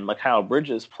 and then Mikal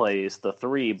Bridges plays the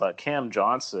 3, but Cam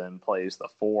Johnson plays the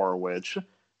 4. Which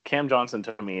Cam Johnson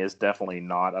to me is definitely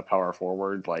not a power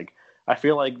forward. I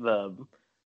feel like the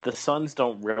Suns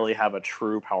don't really have a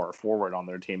true power forward on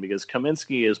their team, because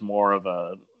Kaminsky is more of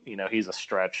a, he's a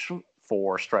stretch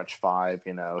 4, stretch 5.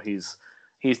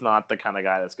 He's not the kind of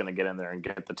guy that's going to get in there and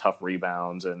get the tough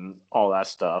rebounds and all that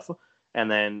stuff. And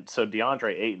then, so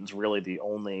DeAndre Ayton's really the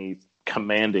only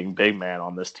commanding big man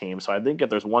on this team. So I think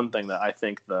if there's one thing that I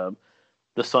think the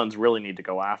Suns really need to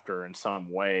go after in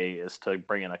some way is to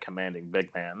bring in a commanding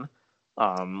big man.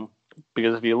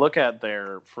 Because if you look at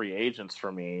their free agents,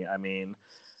 for me, I mean,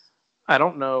 I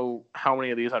don't know how many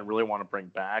of these I'd really want to bring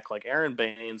back. Aaron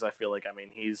Baines, I feel like, I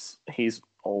mean, he's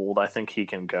old. I think he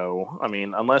can go. I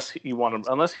mean, unless he's going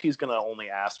to only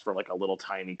ask for a little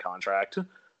tiny contract,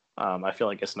 I feel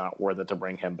like it's not worth it to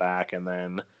bring him back. And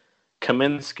then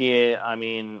Kaminsky, I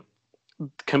mean,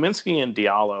 Kaminsky and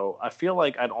Diallo, I feel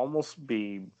like I'd almost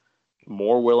be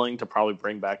more willing to probably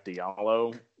bring back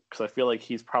Diallo, because I feel like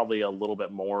he's probably a little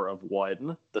bit more of what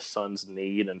the Suns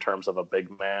need in terms of a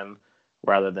big man,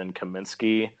 rather than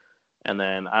Kaminsky. And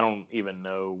then I don't even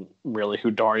know really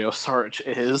who Dario Saric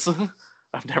is.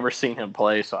 I've never seen him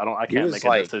play, so I can't make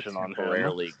a decision on him.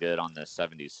 Rarely good on the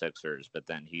 76ers, but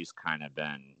then he's kind of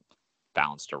been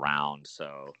bounced around,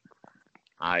 so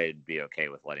I'd be okay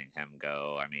with letting him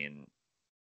go. I mean,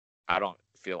 I don't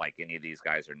feel like any of these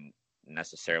guys are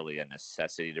necessarily a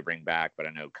necessity to bring back, but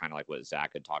I know, kind of like what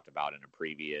Zach had talked about in a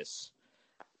previous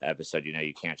episode,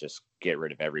 you can't just get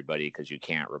rid of everybody, because you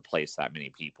can't replace that many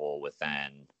people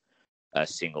within a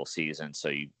single season. So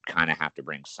you kind of have to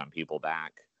bring some people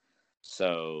back.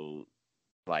 So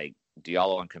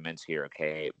Diallo and Kaminsky are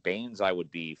okay. Baines, I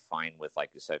would be fine with,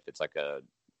 like you said, if it's a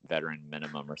veteran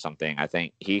minimum or something. I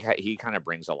think he kind of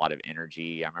brings a lot of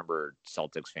energy. I remember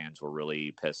Celtics fans were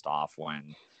really pissed off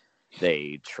when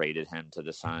they traded him to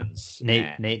the Suns.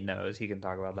 Nate knows. He can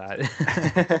talk about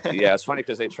that. Yeah, it's funny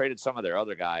because they traded some of their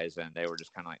other guys and they were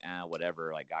just kind of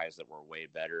whatever, guys that were way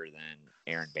better than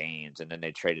Aaron Baines. And then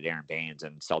they traded Aaron Baines,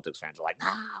 and Celtics fans were like,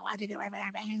 "No, why did you do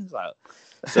Aaron Baines?"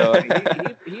 So I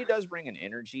mean, he does bring an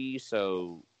energy.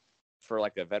 So for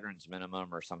a veteran's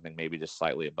minimum or something, maybe just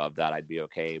slightly above that, I'd be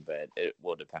okay. But it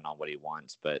will depend on what he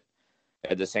wants. But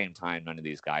at the same time, none of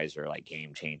these guys are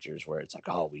game changers where it's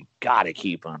oh, we got to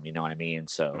keep them. You know what I mean?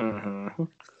 So,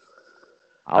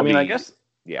 I guess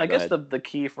Yeah, I go guess ahead. the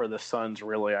key for the Suns,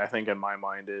 really, I think in my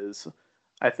mind is,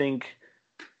 I think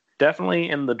definitely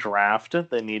in the draft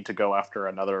they need to go after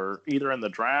another, either in the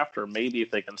draft or maybe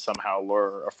if they can somehow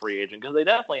lure a free agent, because they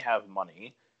definitely have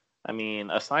money. I mean,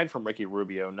 aside from Ricky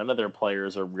Rubio, none of their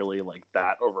players are really like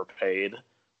that overpaid.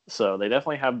 So they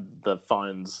definitely have the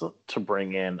funds to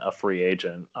bring in a free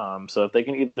agent. So if they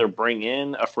can either bring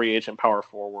in a free agent power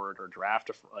forward or draft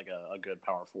a good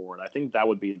power forward, I think that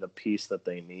would be the piece that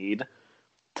they need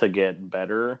to get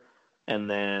better. And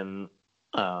then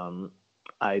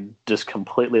I just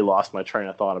completely lost my train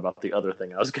of thought about the other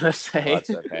thing I was going to Well, say. that's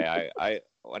okay. I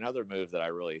another move that I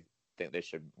really think they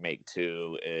should make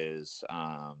too is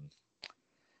I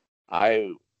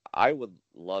I would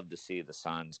love to see the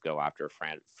Suns go after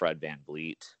Fred Van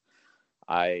Vliet.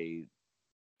 I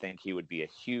think he would be a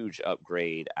huge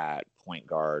upgrade at point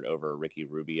guard over Ricky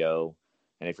Rubio.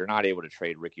 And if you're not able to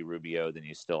trade Ricky Rubio, then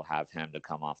you still have him to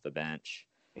come off the bench.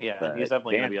 Yeah, and he's But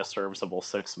definitely going to be a serviceable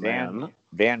six man.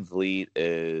 Van Vliet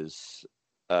is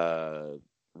a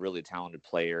really talented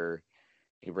player.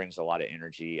 He brings a lot of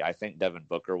energy. I think Devin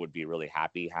Booker would be really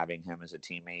happy having him as a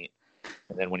teammate.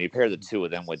 And then when you pair the two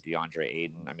of them with DeAndre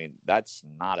Ayton, I mean, that's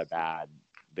not a bad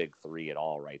big three at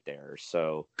all right there.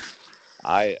 So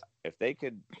if they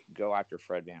could go after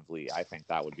Fred Van Vliet, I think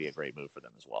that would be a great move for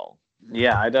them as well.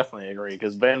 Yeah, I definitely agree,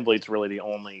 because Van Vliet's really the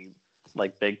only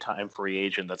like big time free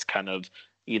agent that's kind of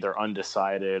either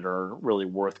undecided or really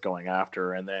worth going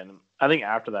after. And then I think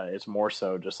after that, it's more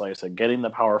so just like I said, getting the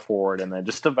power forward and then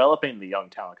just developing the young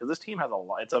talent, because this team has a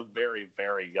lot. It's a very,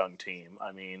 very young team.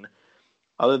 I mean,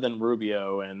 other than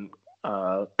Rubio and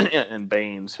and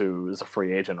Baines, who is a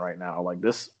free agent right now, like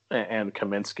this, and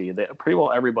Kaminsky, pretty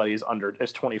well everybody's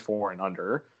is 24 and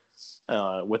under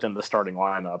within the starting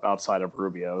lineup outside of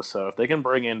Rubio. So if they can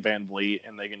bring in Van Vliet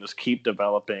and they can just keep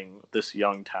developing this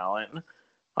young talent,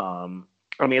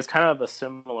 I mean, it's kind of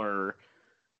similar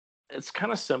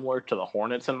to the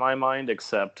Hornets in my mind,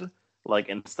 except like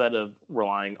instead of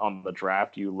relying on the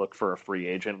draft, you look for a free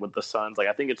agent with the Suns. Like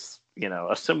I think it's,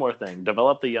 a similar thing.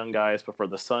 Develop the young guys, but for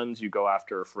the Suns, you go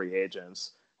after free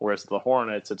agents. Whereas the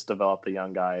Hornets, it's develop the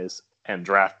young guys and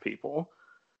draft people.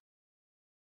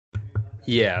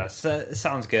 Yeah,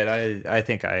 sounds good. I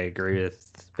think I agree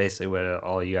with basically what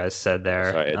all you guys said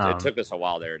there. Sorry, it took us a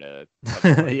while there to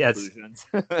yeah, conclusions.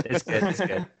 It's good. It's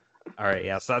good. All right,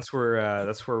 yeah. So that's where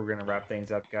we're gonna wrap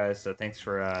things up, guys. So thanks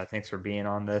for being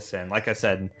on this. And like I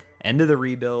said, end of the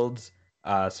rebuilds.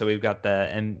 So we've got the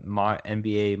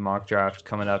NBA mock draft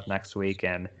coming up next week,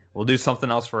 and we'll do something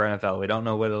else for NFL. We don't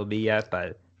know what it'll be yet,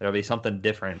 but it'll be something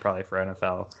different probably for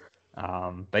NFL.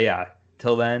 But yeah,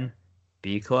 till then,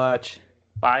 be clutch.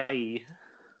 Bye.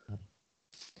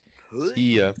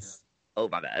 See ya. Oh,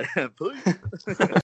 my bad.